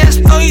le dije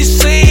estoy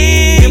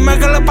sí. Dime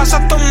qué le pasa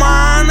a estos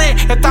manes,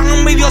 están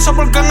envidiosos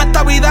porque en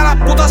esta vida las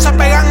putas se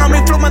pegan a mi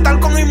flow metal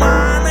con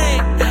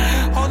imanes.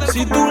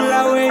 Si tú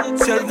la ves,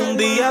 si algún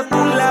día tú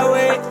la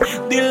ves,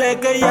 dile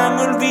que ya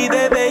me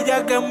olvide de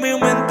ella, que en mi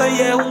mente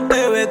ya es un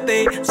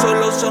TBT.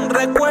 Solo son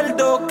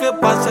recuerdos que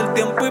pasa el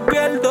tiempo y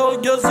pierdo.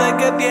 Yo sé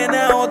que tiene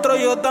a otro,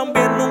 yo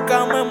también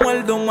nunca me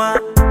muerdo más.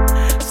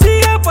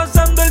 Sigue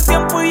pasando el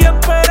tiempo y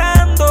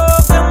esperando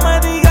que me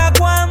diga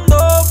cuándo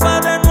pa'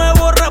 de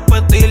nuevo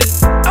repetir.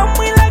 A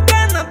mí las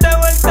ganas de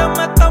verte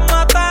me están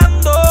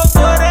matando. Tú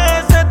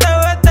eres ese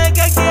TBT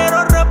que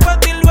quiero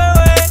repetir,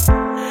 bebé.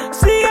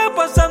 Sigue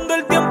pasando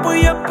el tiempo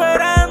y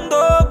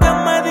esperando que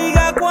me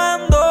diga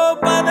cuándo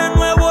pa' de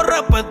nuevo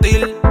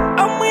repetir.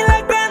 A mí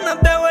las ganas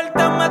de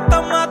verte me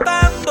están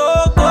matando.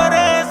 Tú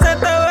eres ese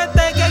TBT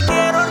que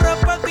quiero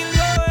repetir,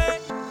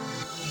 bebé.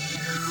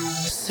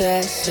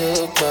 Se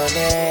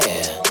supone,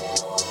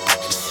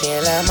 si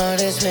el amor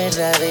es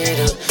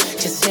verdadero,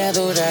 que sea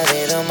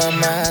duradero,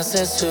 mamá,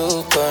 se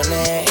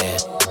supone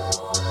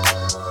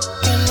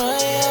que no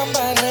hayan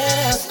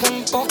barreras,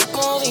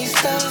 tampoco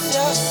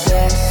distancias.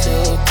 Se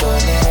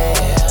supone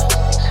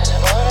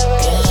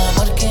que el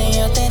amor que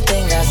yo te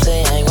tenga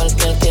sea igual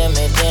que el que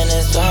me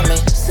tienes tú a mí.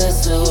 Se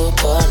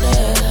supone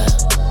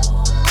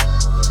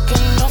que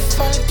no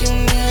falte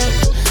unión,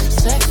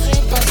 sexo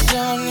y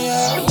pasión,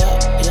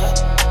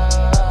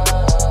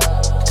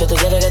 ¿Qué tú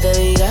quieres que te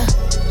diga?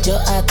 Yo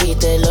a ti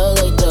te lo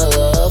doy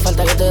todo,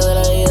 falta que te dé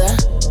la vida.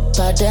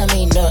 Para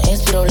mí no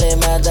es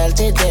problema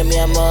darte de mi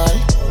amor.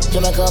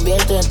 Yo me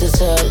convierto en tu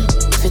sol,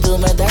 si tú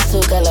me das tu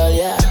calor,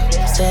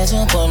 Se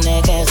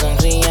supone que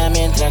sonría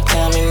mientras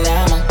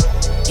caminamos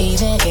y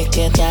dejes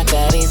que te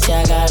acaricie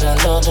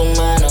agarrando tu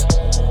mano.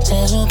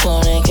 Se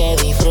supone que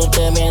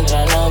disfrute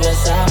mientras nos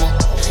besamos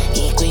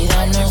y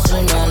cuidarnos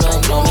uno al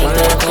otro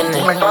mientras que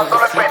te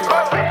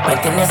me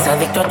tienes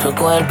adicto a tu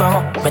cuerpo,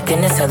 me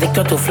tienes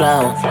adicto a tu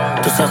flow.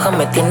 Tus ojos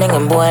me tienen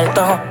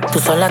envuelto, tú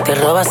sola te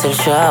robas el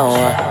show.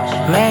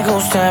 Me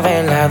gusta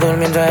verla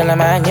durmiendo en la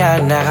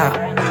mañana,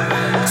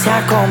 se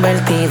ha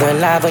convertido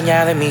en la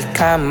dueña de mi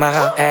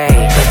cama. Me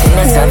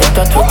tienes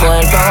adicto a tu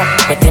cuerpo,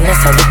 me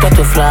tienes adicto a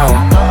tu flow.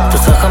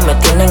 Tus ojos me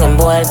tienen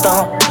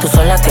envuelto, tú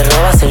sola te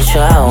robas el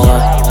show.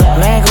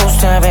 Me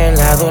gusta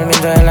verla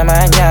durmiendo en la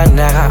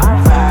mañana,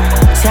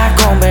 se ha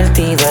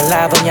convertido en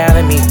la dueña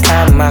de mi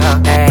cama.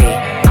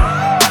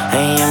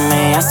 Ella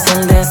me hace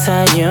el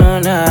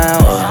desayuno,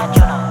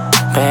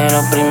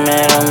 pero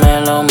primero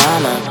me lo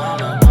mama.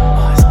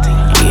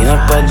 Y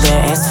después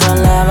de eso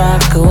la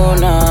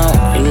vacuno,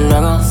 y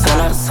luego se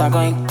la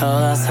saco y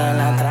toda se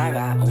la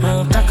traga. Me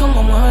gusta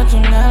como mueve tu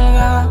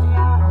nalga,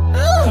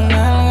 tu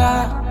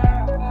nalga,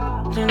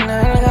 tu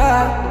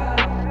nalga.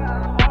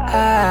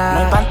 No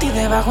hay panty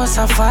debajo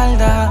esa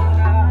falda,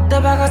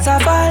 debajo esa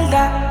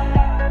falda.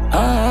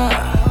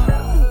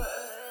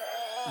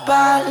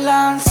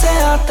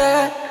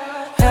 Balanceate,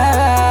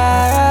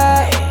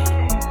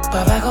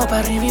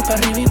 arriba y pa'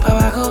 arriba y pa'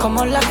 abajo,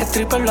 como las que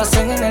strippers lo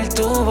hacen en el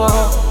tubo.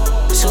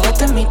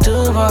 Súbete en mi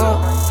tubo,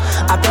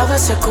 aplaude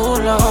ese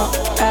culo,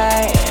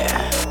 ey.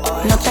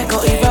 No te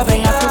cohibas,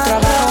 ven a tu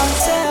trabajo.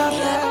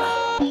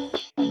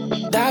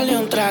 Dale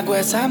un trago a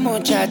esa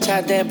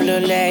muchacha de Blue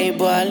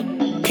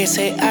Label, que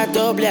se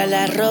doble a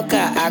la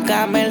roca,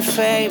 hágame el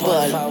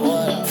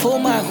favor.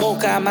 Fuma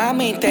juca,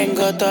 mami,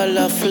 tengo todos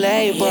los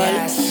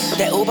flavors.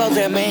 De uva o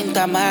de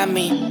menta,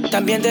 mami,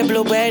 también de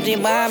blueberry,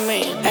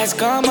 mami. Es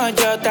como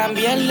yo,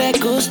 también le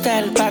gusta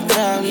el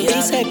patrón.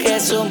 Dice que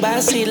es un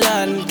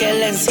vacilón, que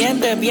le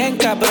enciende bien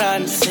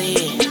cabrón,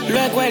 sí.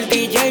 Luego el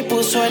DJ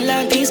puso en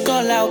la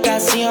disco la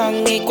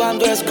ocasión, y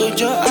cuando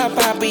escuchó a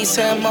papi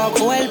se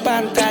mojó el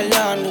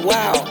pantalón.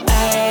 Wow,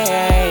 ay,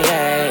 ay,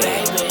 ay.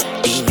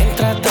 Y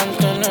mientras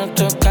tanto nos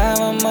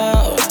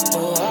tocábamos,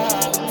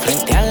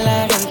 frente a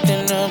la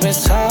gente nos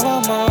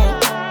besábamos,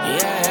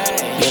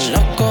 bien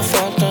loco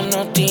fotos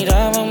nos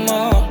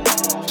tirábamos,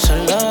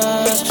 solo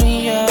tú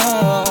y yo.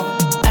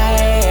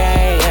 Ay,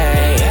 ay,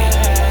 ay.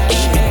 Y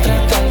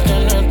mientras tanto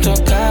nos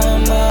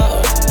tocábamos,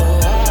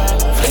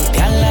 frente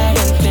a la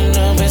gente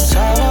nos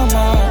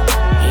besábamos,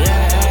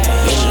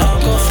 bien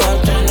loco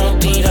fotos nos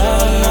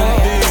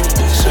tirábamos.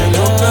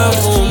 Tengo que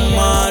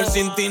fumar,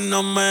 sin ti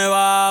no me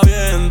va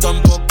bien,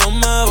 tampoco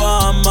me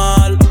va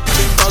mal.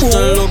 Pase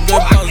lo que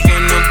pase,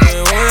 no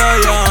te voy a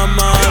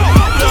llamar.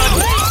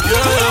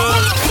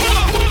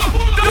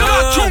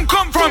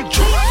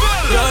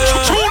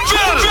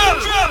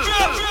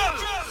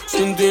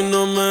 Sin ti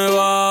no me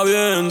va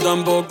bien,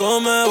 tampoco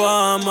me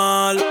va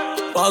mal.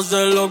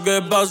 Pase lo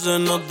que pase,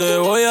 no te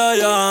voy a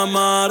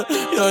llamar.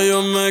 Ya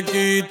yo me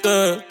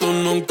quité, tú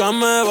nunca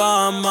me vas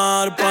a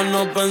amar. Pa'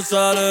 no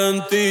pensar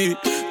en ti,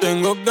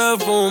 tengo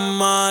que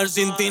fumar.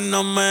 Sin ti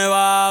no me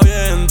va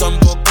bien,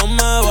 tampoco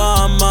me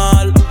va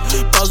mal.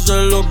 Pase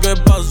lo que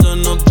pase,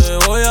 no te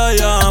voy a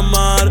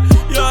llamar.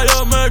 Ya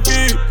yo me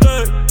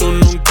quité, tú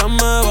nunca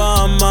me vas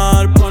a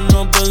amar. Pa'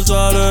 no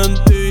pensar en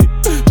ti,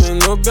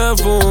 tengo que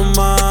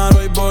fumar.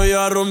 Hoy voy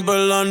a romper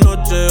la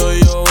noche,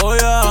 hoy yo voy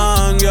a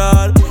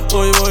janguear.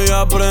 Hoy voy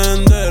a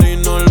aprender y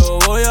no lo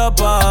voy a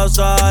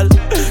pasar.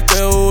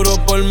 Te juro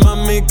por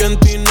mami que en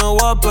ti no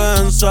voy a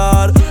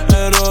pensar.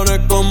 Errores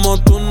como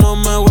tú no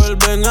me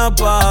vuelven a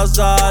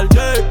pasar,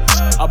 yeah.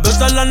 A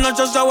veces las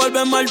noches se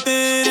vuelven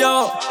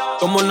martirio,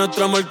 como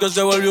nuestro amor que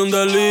se volvió un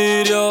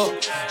delirio.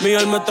 Mi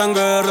alma está en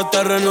guerra,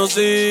 terreno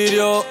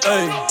sirio,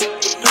 ey.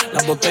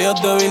 Las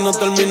botellas de vino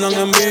terminan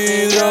en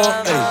vidrio,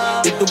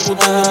 ey. Y tu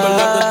puta no es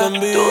verdad que te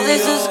envidio. Tú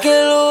dices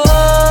que lo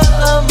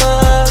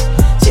amas,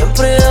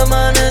 siempre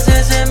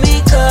amaneces en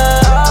mi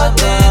cama. A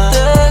ti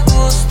te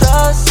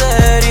gusta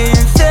ser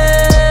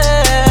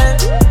infiel,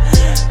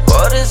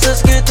 por eso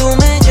es que tú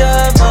me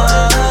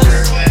llamas.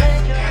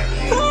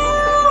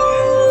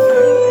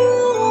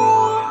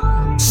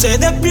 Se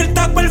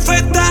despierta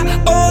perfecta,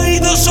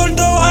 oídos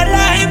sordos a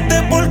la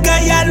gente, porque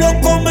allá los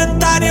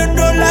comentarios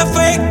no la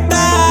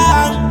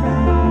afectan.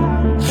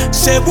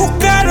 Se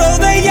busca lo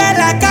de ella,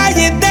 la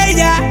calle es de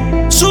ella,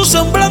 su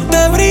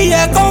semblante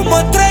brilla como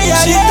estrella.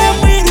 Si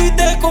te miro y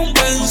te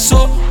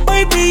convenzo,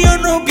 baby, yo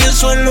no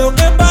pienso en lo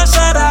que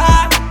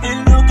pasará,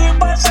 en lo que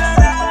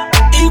pasará.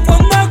 Y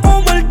cuando a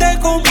comer te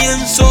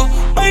comienzo,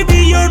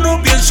 baby, yo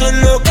no pienso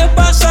en lo que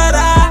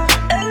pasará,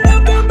 en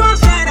lo que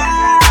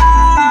pasará.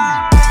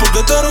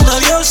 Porque tú eres una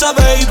diosa,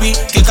 baby,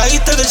 que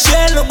caíste del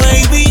cielo,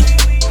 maybe.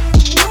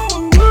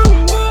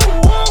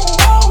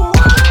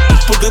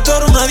 Porque tú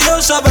eres una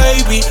diosa,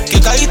 baby,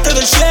 que caíste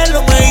del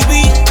cielo,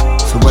 maybe.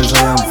 Super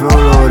Saiyan Flow,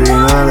 los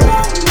originales.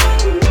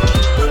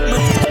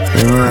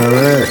 Dime,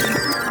 bebé,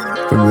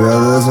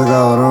 olvídate de ese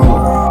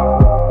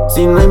cabrón.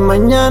 Si no hay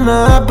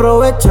mañana,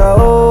 aprovecha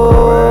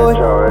hoy.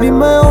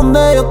 Dime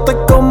dónde yo estoy,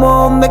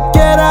 como donde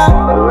quiera.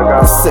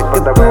 Sé que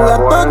tu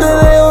gato te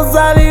dejo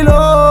salir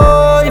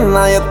hoy,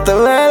 nadie te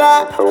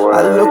verá,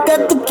 haz lo que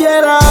tú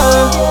quieras.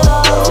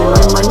 Si no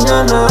hay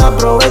mañana,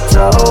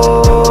 aprovecha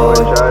hoy.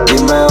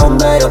 Dime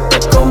dónde yo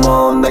estoy, como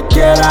donde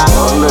quiera.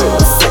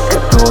 Sé que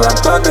tu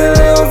gato te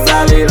dejo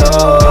salir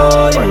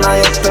hoy,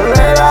 nadie te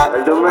verá,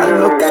 haz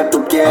lo que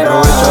tú quieras.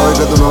 Aprovecha hoy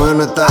que tu novio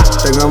no está,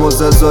 tengamos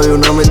sexo y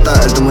una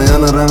amistad. El tu media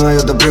naranja,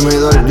 yo te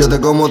primidor, yo te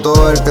como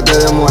todo el que te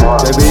dé amor.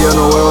 Baby, yo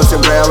no juego,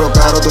 siempre hablo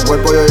caro. Tu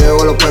cuerpo yo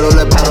llevo, los pelos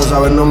le paro.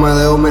 Sabes, no me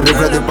dejo, mi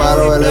rifle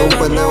disparo. Él es un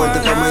pendejo, el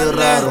tipo es medio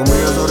raro.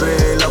 Mío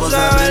sonríe y la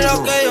cosa sabes rico.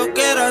 Lo que yo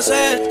quiero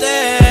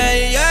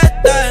hacerte, y ya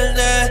es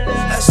tarde,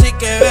 así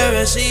que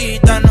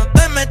bebecita, no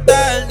te me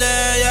tarde,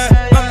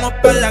 yeah. Vamos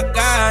pa' la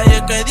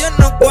calle, que Dios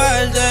nos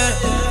guarde,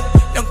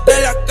 y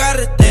aunque la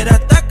carretera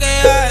está que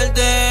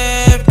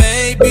arde,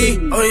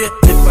 baby, hoy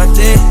estoy pa'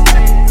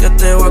 ti, yo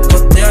te voy a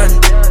costear.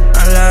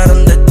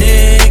 Hablaron de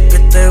ti, que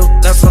te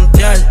gusta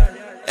frontear.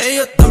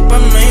 Ellos están pa'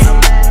 mí,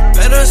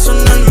 pero eso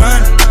es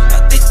normal.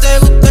 A ti te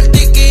gusta el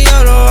tiki,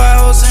 yo lo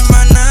hago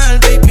semanal,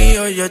 baby.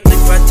 Hoy yo estoy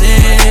pa'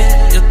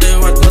 ti, yo te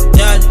voy a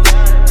costear.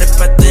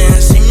 Trépate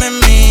encima de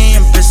mí,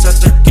 empieza a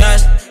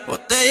toquear.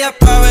 Botellas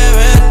pa'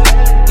 beber,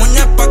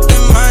 uñas pa'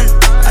 quemar.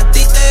 A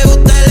ti te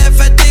gusta el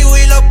efectivo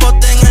y los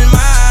botes en el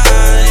mar,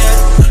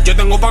 yeah. Yo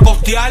tengo pa'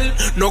 costear,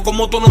 No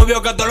como tu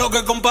novio que todo lo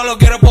que compra lo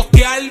quiere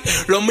postear.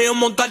 Lo mío es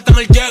montarte en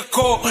el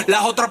yesco.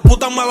 Las otras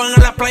putas me van a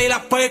la playa y las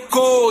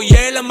pesco. Y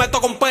él les meto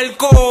con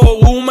perco.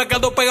 Me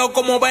quedo pegado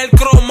como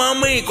velcro,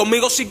 mami.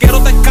 Conmigo si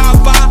quiero te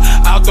escapas.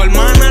 A tu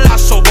hermana la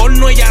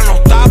soborno, ella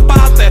nos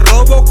tapa. Te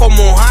robo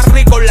como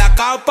Harry con la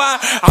capa.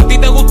 A ti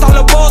te gustan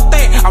los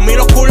botes, a mí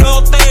los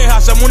culotes.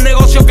 Hacemos un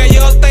negocio que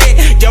yo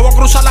te llevo a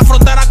cruzar la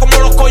frontera como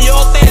los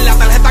coyotes. La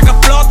tarjeta que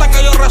explota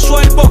que yo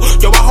resuelvo.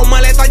 Yo bajo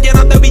maletas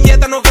llenas de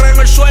billetes, no creen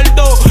el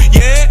sueldo.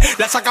 Yeah,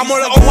 le sacamos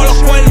los ojos a los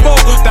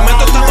cuervos. Te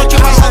meto esta noche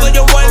pasado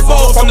yo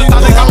vuelvo. Cuando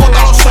estás de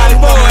capota los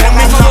salvo. Eres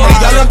mi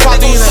favorita, yo te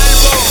conservo.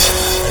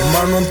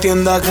 Hermano,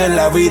 entienda que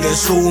la vida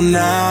es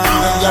una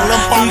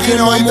y que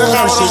no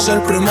morirse es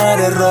el primer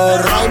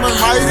error. No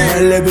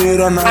le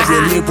viro a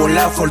nadie ni por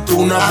la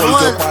fortuna,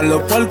 porque para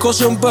los puercos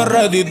siempre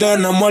ready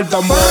tenemos el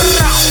tambor.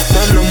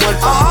 Tenemos el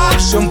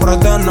tambor, siempre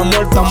tenemos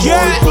el tambor.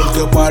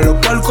 Porque para los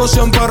puercos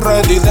siempre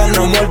ready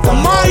tenemos el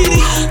tambor.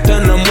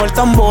 Tenemos el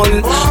tambor,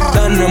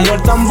 tenemos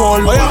el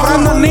tambor. Oye,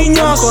 aprendan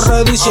niños,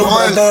 ready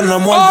siempre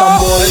tenemos el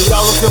tambor. El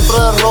diablo siempre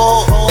es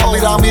rojo, la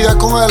pirámide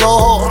con el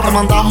ojo. Te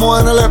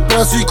mandamos en el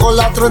expreso y con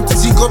la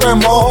 35 de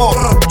mojo.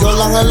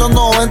 Jordan en los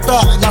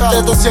 90, las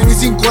tetas 100 y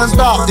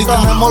 50. Y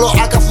tenemos los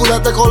AK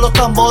fuletes con los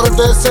tambores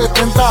de 70.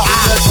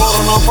 El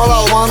corona para La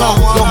Habana,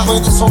 los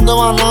 20 son de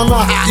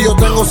banana. Y yo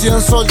tengo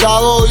 100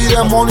 soldados y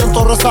demonios en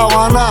Torre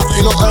Sabana.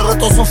 Y los R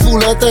son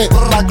fuletes,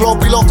 la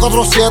Glock y los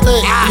 47.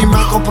 Y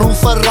me compré un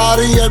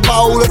Ferrari y el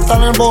baúl está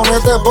en el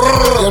bonete.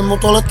 Y el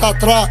motor está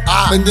atrás,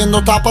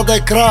 vendiendo tapas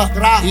de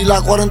crack. Y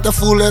la 40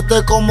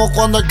 fulete como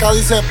cuando el K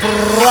dice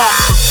prrra.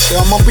 Te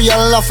vamos a pillar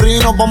en la free,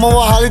 nos vamos a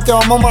bajar y te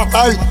vamos a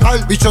matar.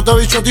 Bichote,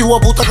 hijo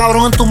de puta,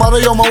 cabrón, en tu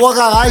madre yo me voy a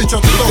cagar. Te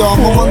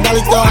vamos a mandar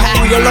y te vamos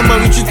a pillar la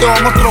bicho y te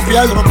vamos a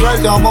estropear.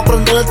 Te vamos a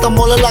prender el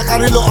tambor en la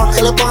cara y los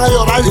ángeles van a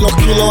llorar. Y los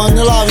kilos en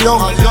el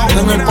avión,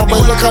 en el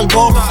papel de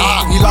carbón.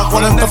 Y la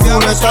 40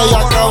 fuleta y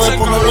acabé de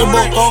ponerle el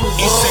botón.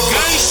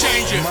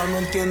 Hermano,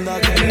 entienda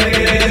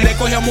que le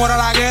cogí amor a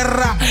la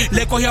guerra,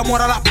 le cogí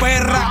amor a las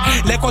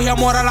perras, le cogí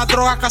amor a las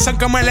drogas que hacen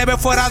que me eleve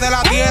fuera de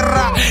la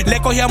tierra,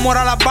 le cogí amor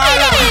a las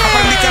balas,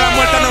 aprendí que la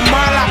muerte no es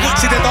mala.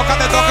 Si te toca y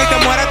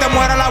te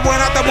muere la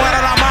buena, te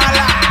muere la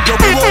mala. Yo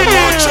vivo un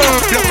 8,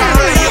 los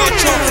carros de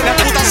 8, las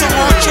putas son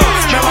 8.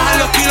 Me bajan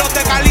los kilos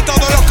de Cali,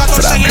 todos los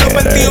 14 y los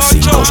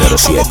 28.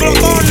 Somos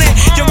glotones,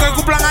 y aunque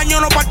cumplan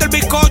años no parte el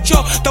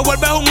bizcocho. Te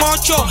vuelves un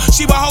 8,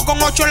 si bajo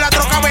con 8 en la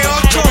troca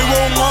B8. Vivo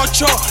un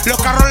 8, los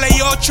carros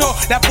ley 8,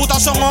 las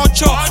putas son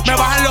 8. Me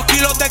bajan los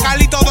kilos de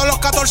Cali, todos los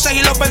 14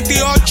 y los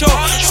 28.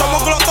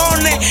 Somos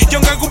glotones, y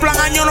aunque cumplan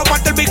años no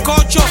parte el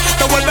bizcocho.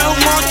 Te vuelves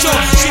un 8,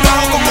 si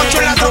bajo con 8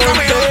 en la troca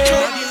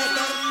B8.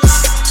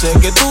 Sé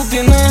que tú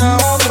tienes a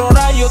otro,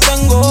 ahora yo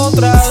tengo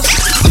otras.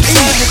 Y sé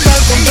que estar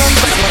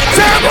contento.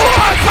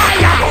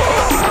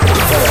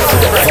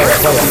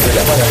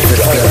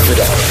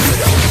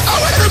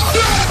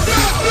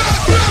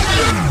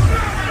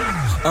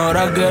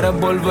 Ahora quieres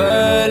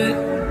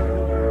volver.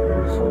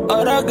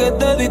 Ahora que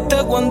te diste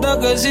cuenta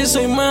que sí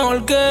soy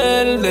mejor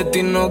que él, de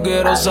ti no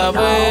quiero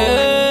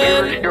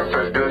saber.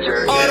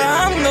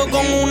 Ahora ando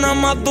con una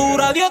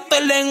madura de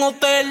hotel en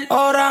hotel.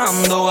 Ahora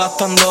ando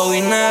gastando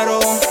dinero.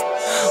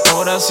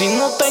 Ahora sí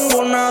no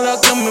tengo nada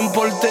que me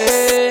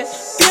importe.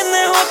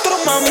 Tienes otro,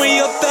 mami,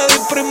 yo te di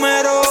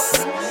primero.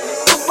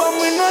 Tú pa'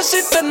 mí no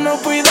existes, no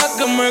pidas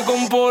que me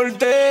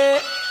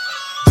comporte.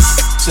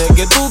 Sé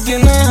que tú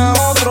tienes a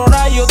otro,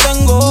 ahora yo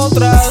tengo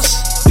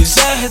otras.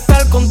 Dices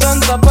estar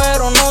contenta,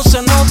 pero no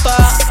se nota.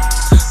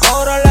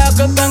 Ahora la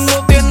que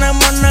tengo tiene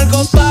más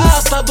nalgota.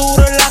 Está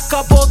dura en las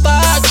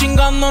capotas,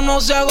 chingando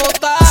no se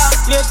agota.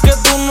 Y es que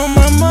tú no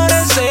me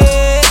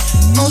mereces.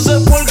 No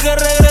sé por qué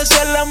regresé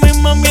a la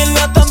misma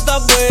mierda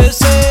tantas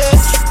veces.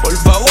 Por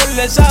favor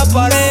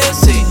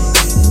desaparece.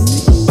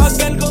 Pa'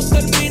 que algo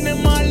termine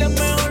mal es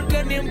mejor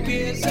que ni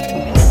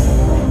empiece.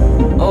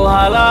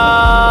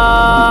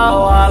 Ojalá,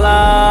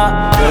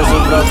 ojalá que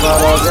sufras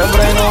para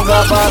siempre y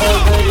nunca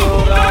pares de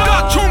llorar.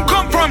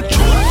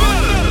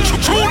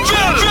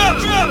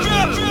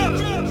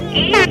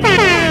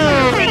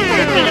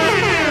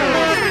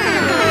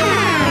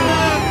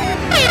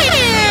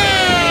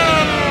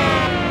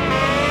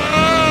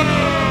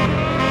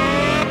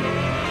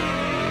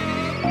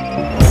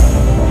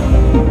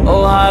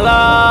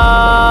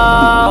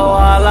 Ojalá,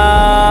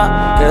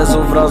 ojalá que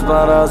sufras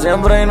para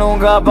siempre y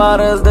nunca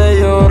pares de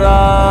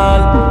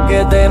llorar.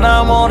 Que te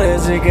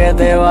enamores y que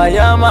te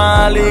vaya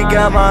mal y que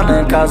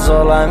amanezcas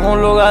sola en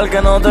un lugar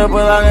que no te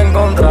puedan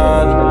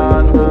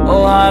encontrar.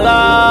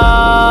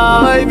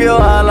 Ojalá, baby,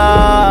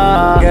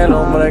 ojalá que el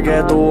hombre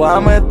que tú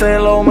ames te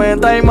lo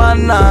meta y más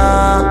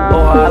nada.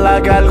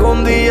 Ojalá que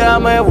algún día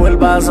me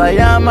vuelvas a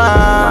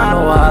llamar.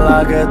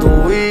 Ojalá que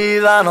tu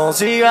vida no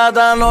siga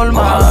tan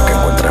normal. Ojalá que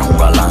encuentres un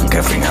galán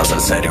que finja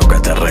ser serio, que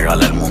te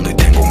regale el mundo y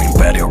tenga un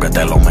imperio. cementerio. Que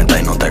te lo meta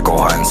y no te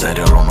cojas en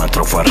serio. Lo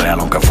nuestro fue real,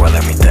 aunque fue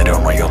de misterio.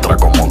 No hay otra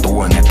como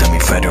tú en este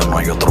hemisferio. No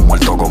hay otro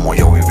muerto como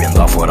yo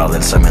viviendo afuera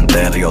del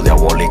cementerio.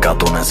 Diabólica,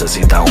 tú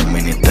necesitas un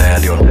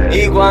ministerio.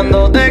 Y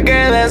cuando te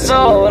quedes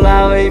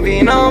sola,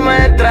 baby, no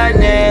me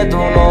extrañes. Tú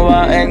no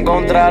vas a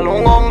encontrar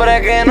un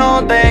hombre que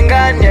no te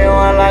engañe.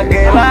 Ojalá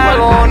que la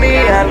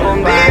agonía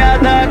algún día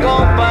te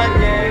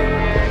acompañe.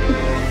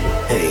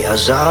 Ella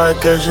sabe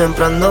que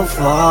siempre ando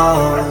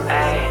full,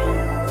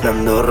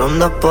 dando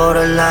rondas por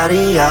el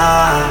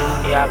área.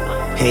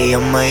 Ella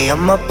me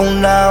llama pa'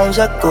 una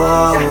once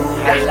cold.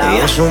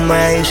 Ella es su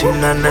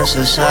medicina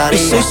necesaria.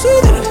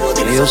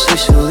 Yo soy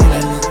su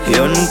dealer.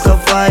 Yo nunca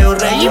fallo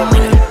Rey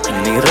Miller,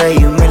 ni Rey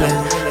Miller.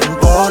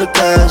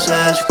 Porque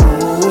se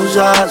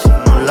excusa si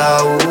no la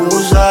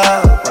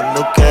usa.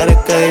 Cuando quiere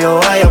que yo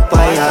vaya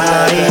pa'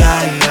 allá.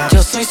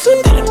 Yo soy su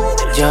dealer,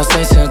 yo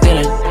soy su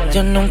dealer.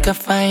 Yo nunca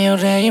fallo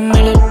Rey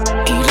Miller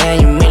y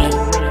Rey Miller.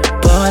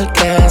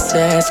 Porque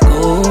se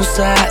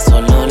excusa,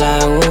 solo la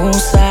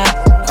usa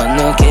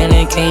cuando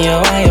quiere que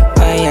yo vaya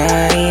pa'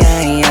 allá.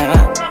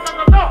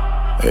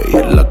 Ella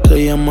es la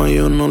que llama,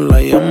 yo no la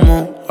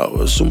llamo. A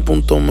veces un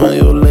punto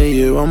medio le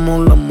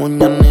llevamos. Las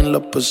moñas ni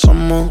las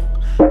pesamos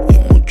y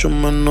mucho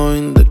menos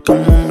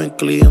indicamos. Mi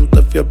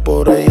cliente fiel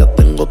por ella,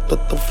 tengo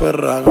teta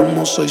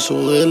ferragamo, soy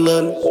su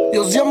dealer.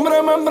 Yo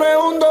siempre me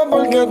pregunto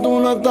por qué tú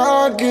no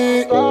estás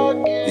aquí.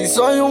 Y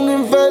soy un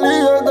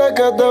infeliz desde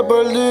que te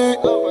perdí.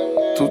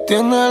 Tú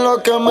tienes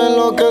lo que me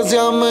enloquece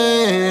a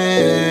mí.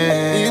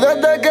 Y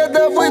desde que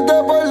te fuiste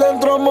por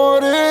dentro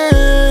morí.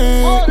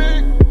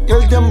 Y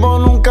el tiempo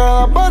nunca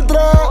da para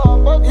atrás.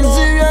 Y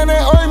si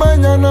vienes hoy,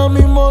 mañana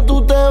mismo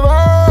tú te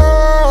vas.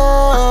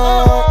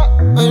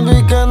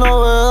 Baby, qué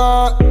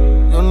novedad.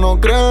 Yo no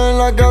creo en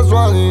la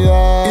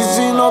casualidad. Y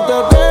si no te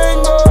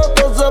tengo,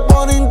 todo se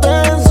pone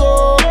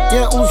intenso. Y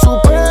es un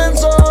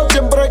suspenso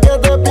siempre que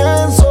te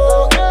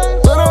pienso.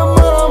 Tú eres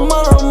mala,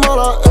 mala,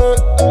 mala,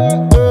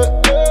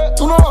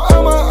 Tú no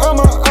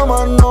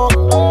amas, no,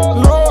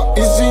 no.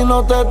 Y si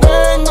no te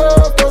tengo,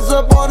 todo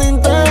se pone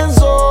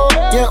intenso.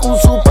 Y es un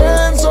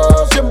suspenso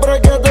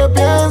siempre que te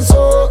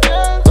pienso.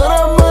 Tú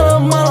eres mala,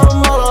 mala,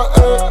 mala,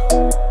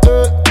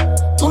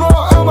 Tú no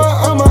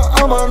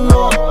amas,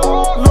 no,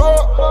 no.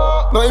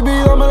 Baby,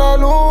 dame la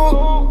luz,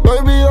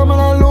 baby, dame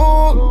la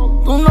luz.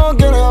 Tú no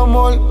quieres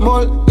amor,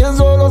 y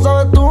eso lo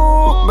sabes tú.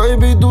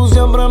 Baby, tú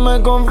siempre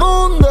me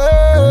confundes.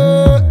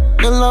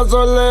 En la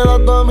soledad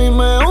tú a mí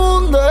me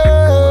hunde.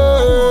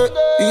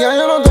 Y ya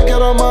yo no te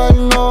quiero amar,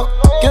 no.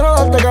 Quiero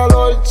darte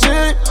calor, sí.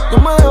 Yo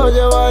me dejo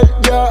llevar,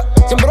 ya.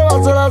 Siempre va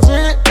a ser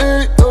así.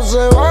 No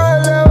se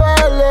vale,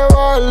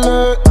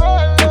 vale.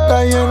 Tú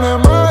estás llena de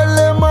males.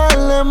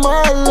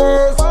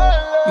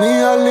 Mi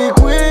Harley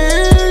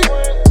Quinn.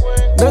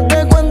 De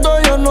este cuento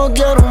yo no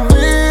quiero un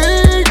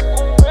beat.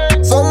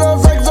 Solo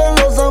sexo en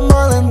los San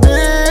Valentín.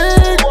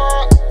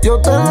 Yo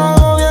te lo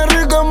hago bien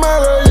rico en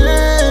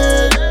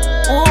Medellín.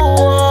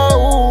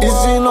 Y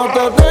si no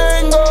te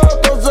tengo,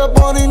 todo se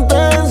pone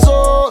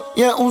intenso.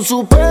 Y es un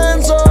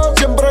suspenso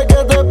siempre que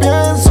te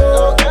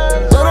pienso.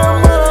 Tú eres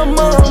mala,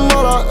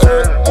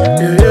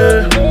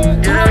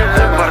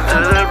 Es parte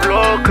del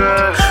bloque.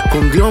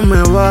 Con Dios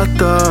me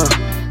basta.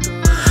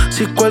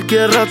 Si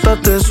cualquier rata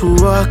te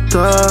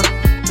subasta,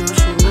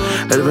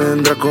 él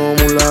vendrá como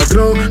un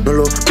ladrón. No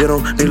lo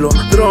vieron ni los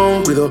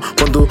drones. Cuido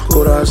con tu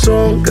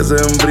corazón que se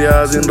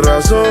enfría sin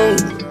razón.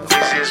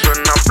 Y si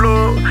suena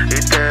flow y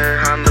te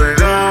dejan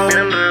regado,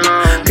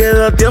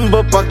 queda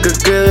tiempo pa' que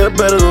quede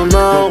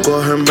perdonado. No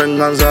cogen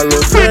venganza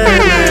los frenes.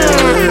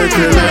 Deje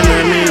que el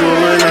enemigo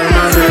el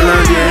alma se la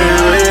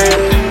lleve.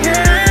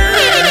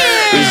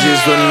 Y si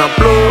suena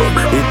flow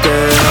y te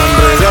dejan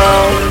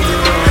regado,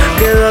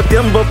 queda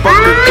tiempo pa'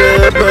 que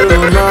quede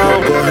perdonado.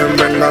 Cogen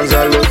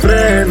venganza los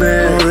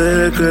frenes. No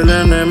deje que el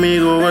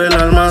enemigo el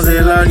alma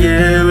se la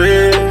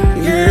lleve.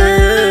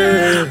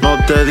 No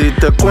te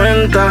diste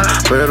cuenta,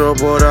 pero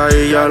por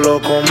ahí ya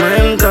lo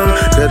comentan,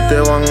 que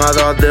te van a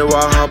dar de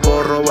baja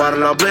por robar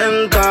la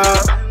venta.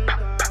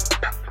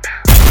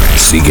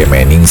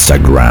 Sígueme en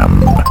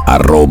Instagram,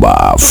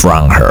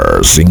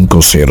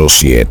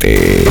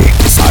 @Franger507,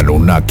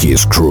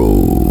 Anunnakis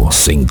Crew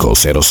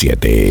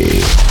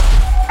 507.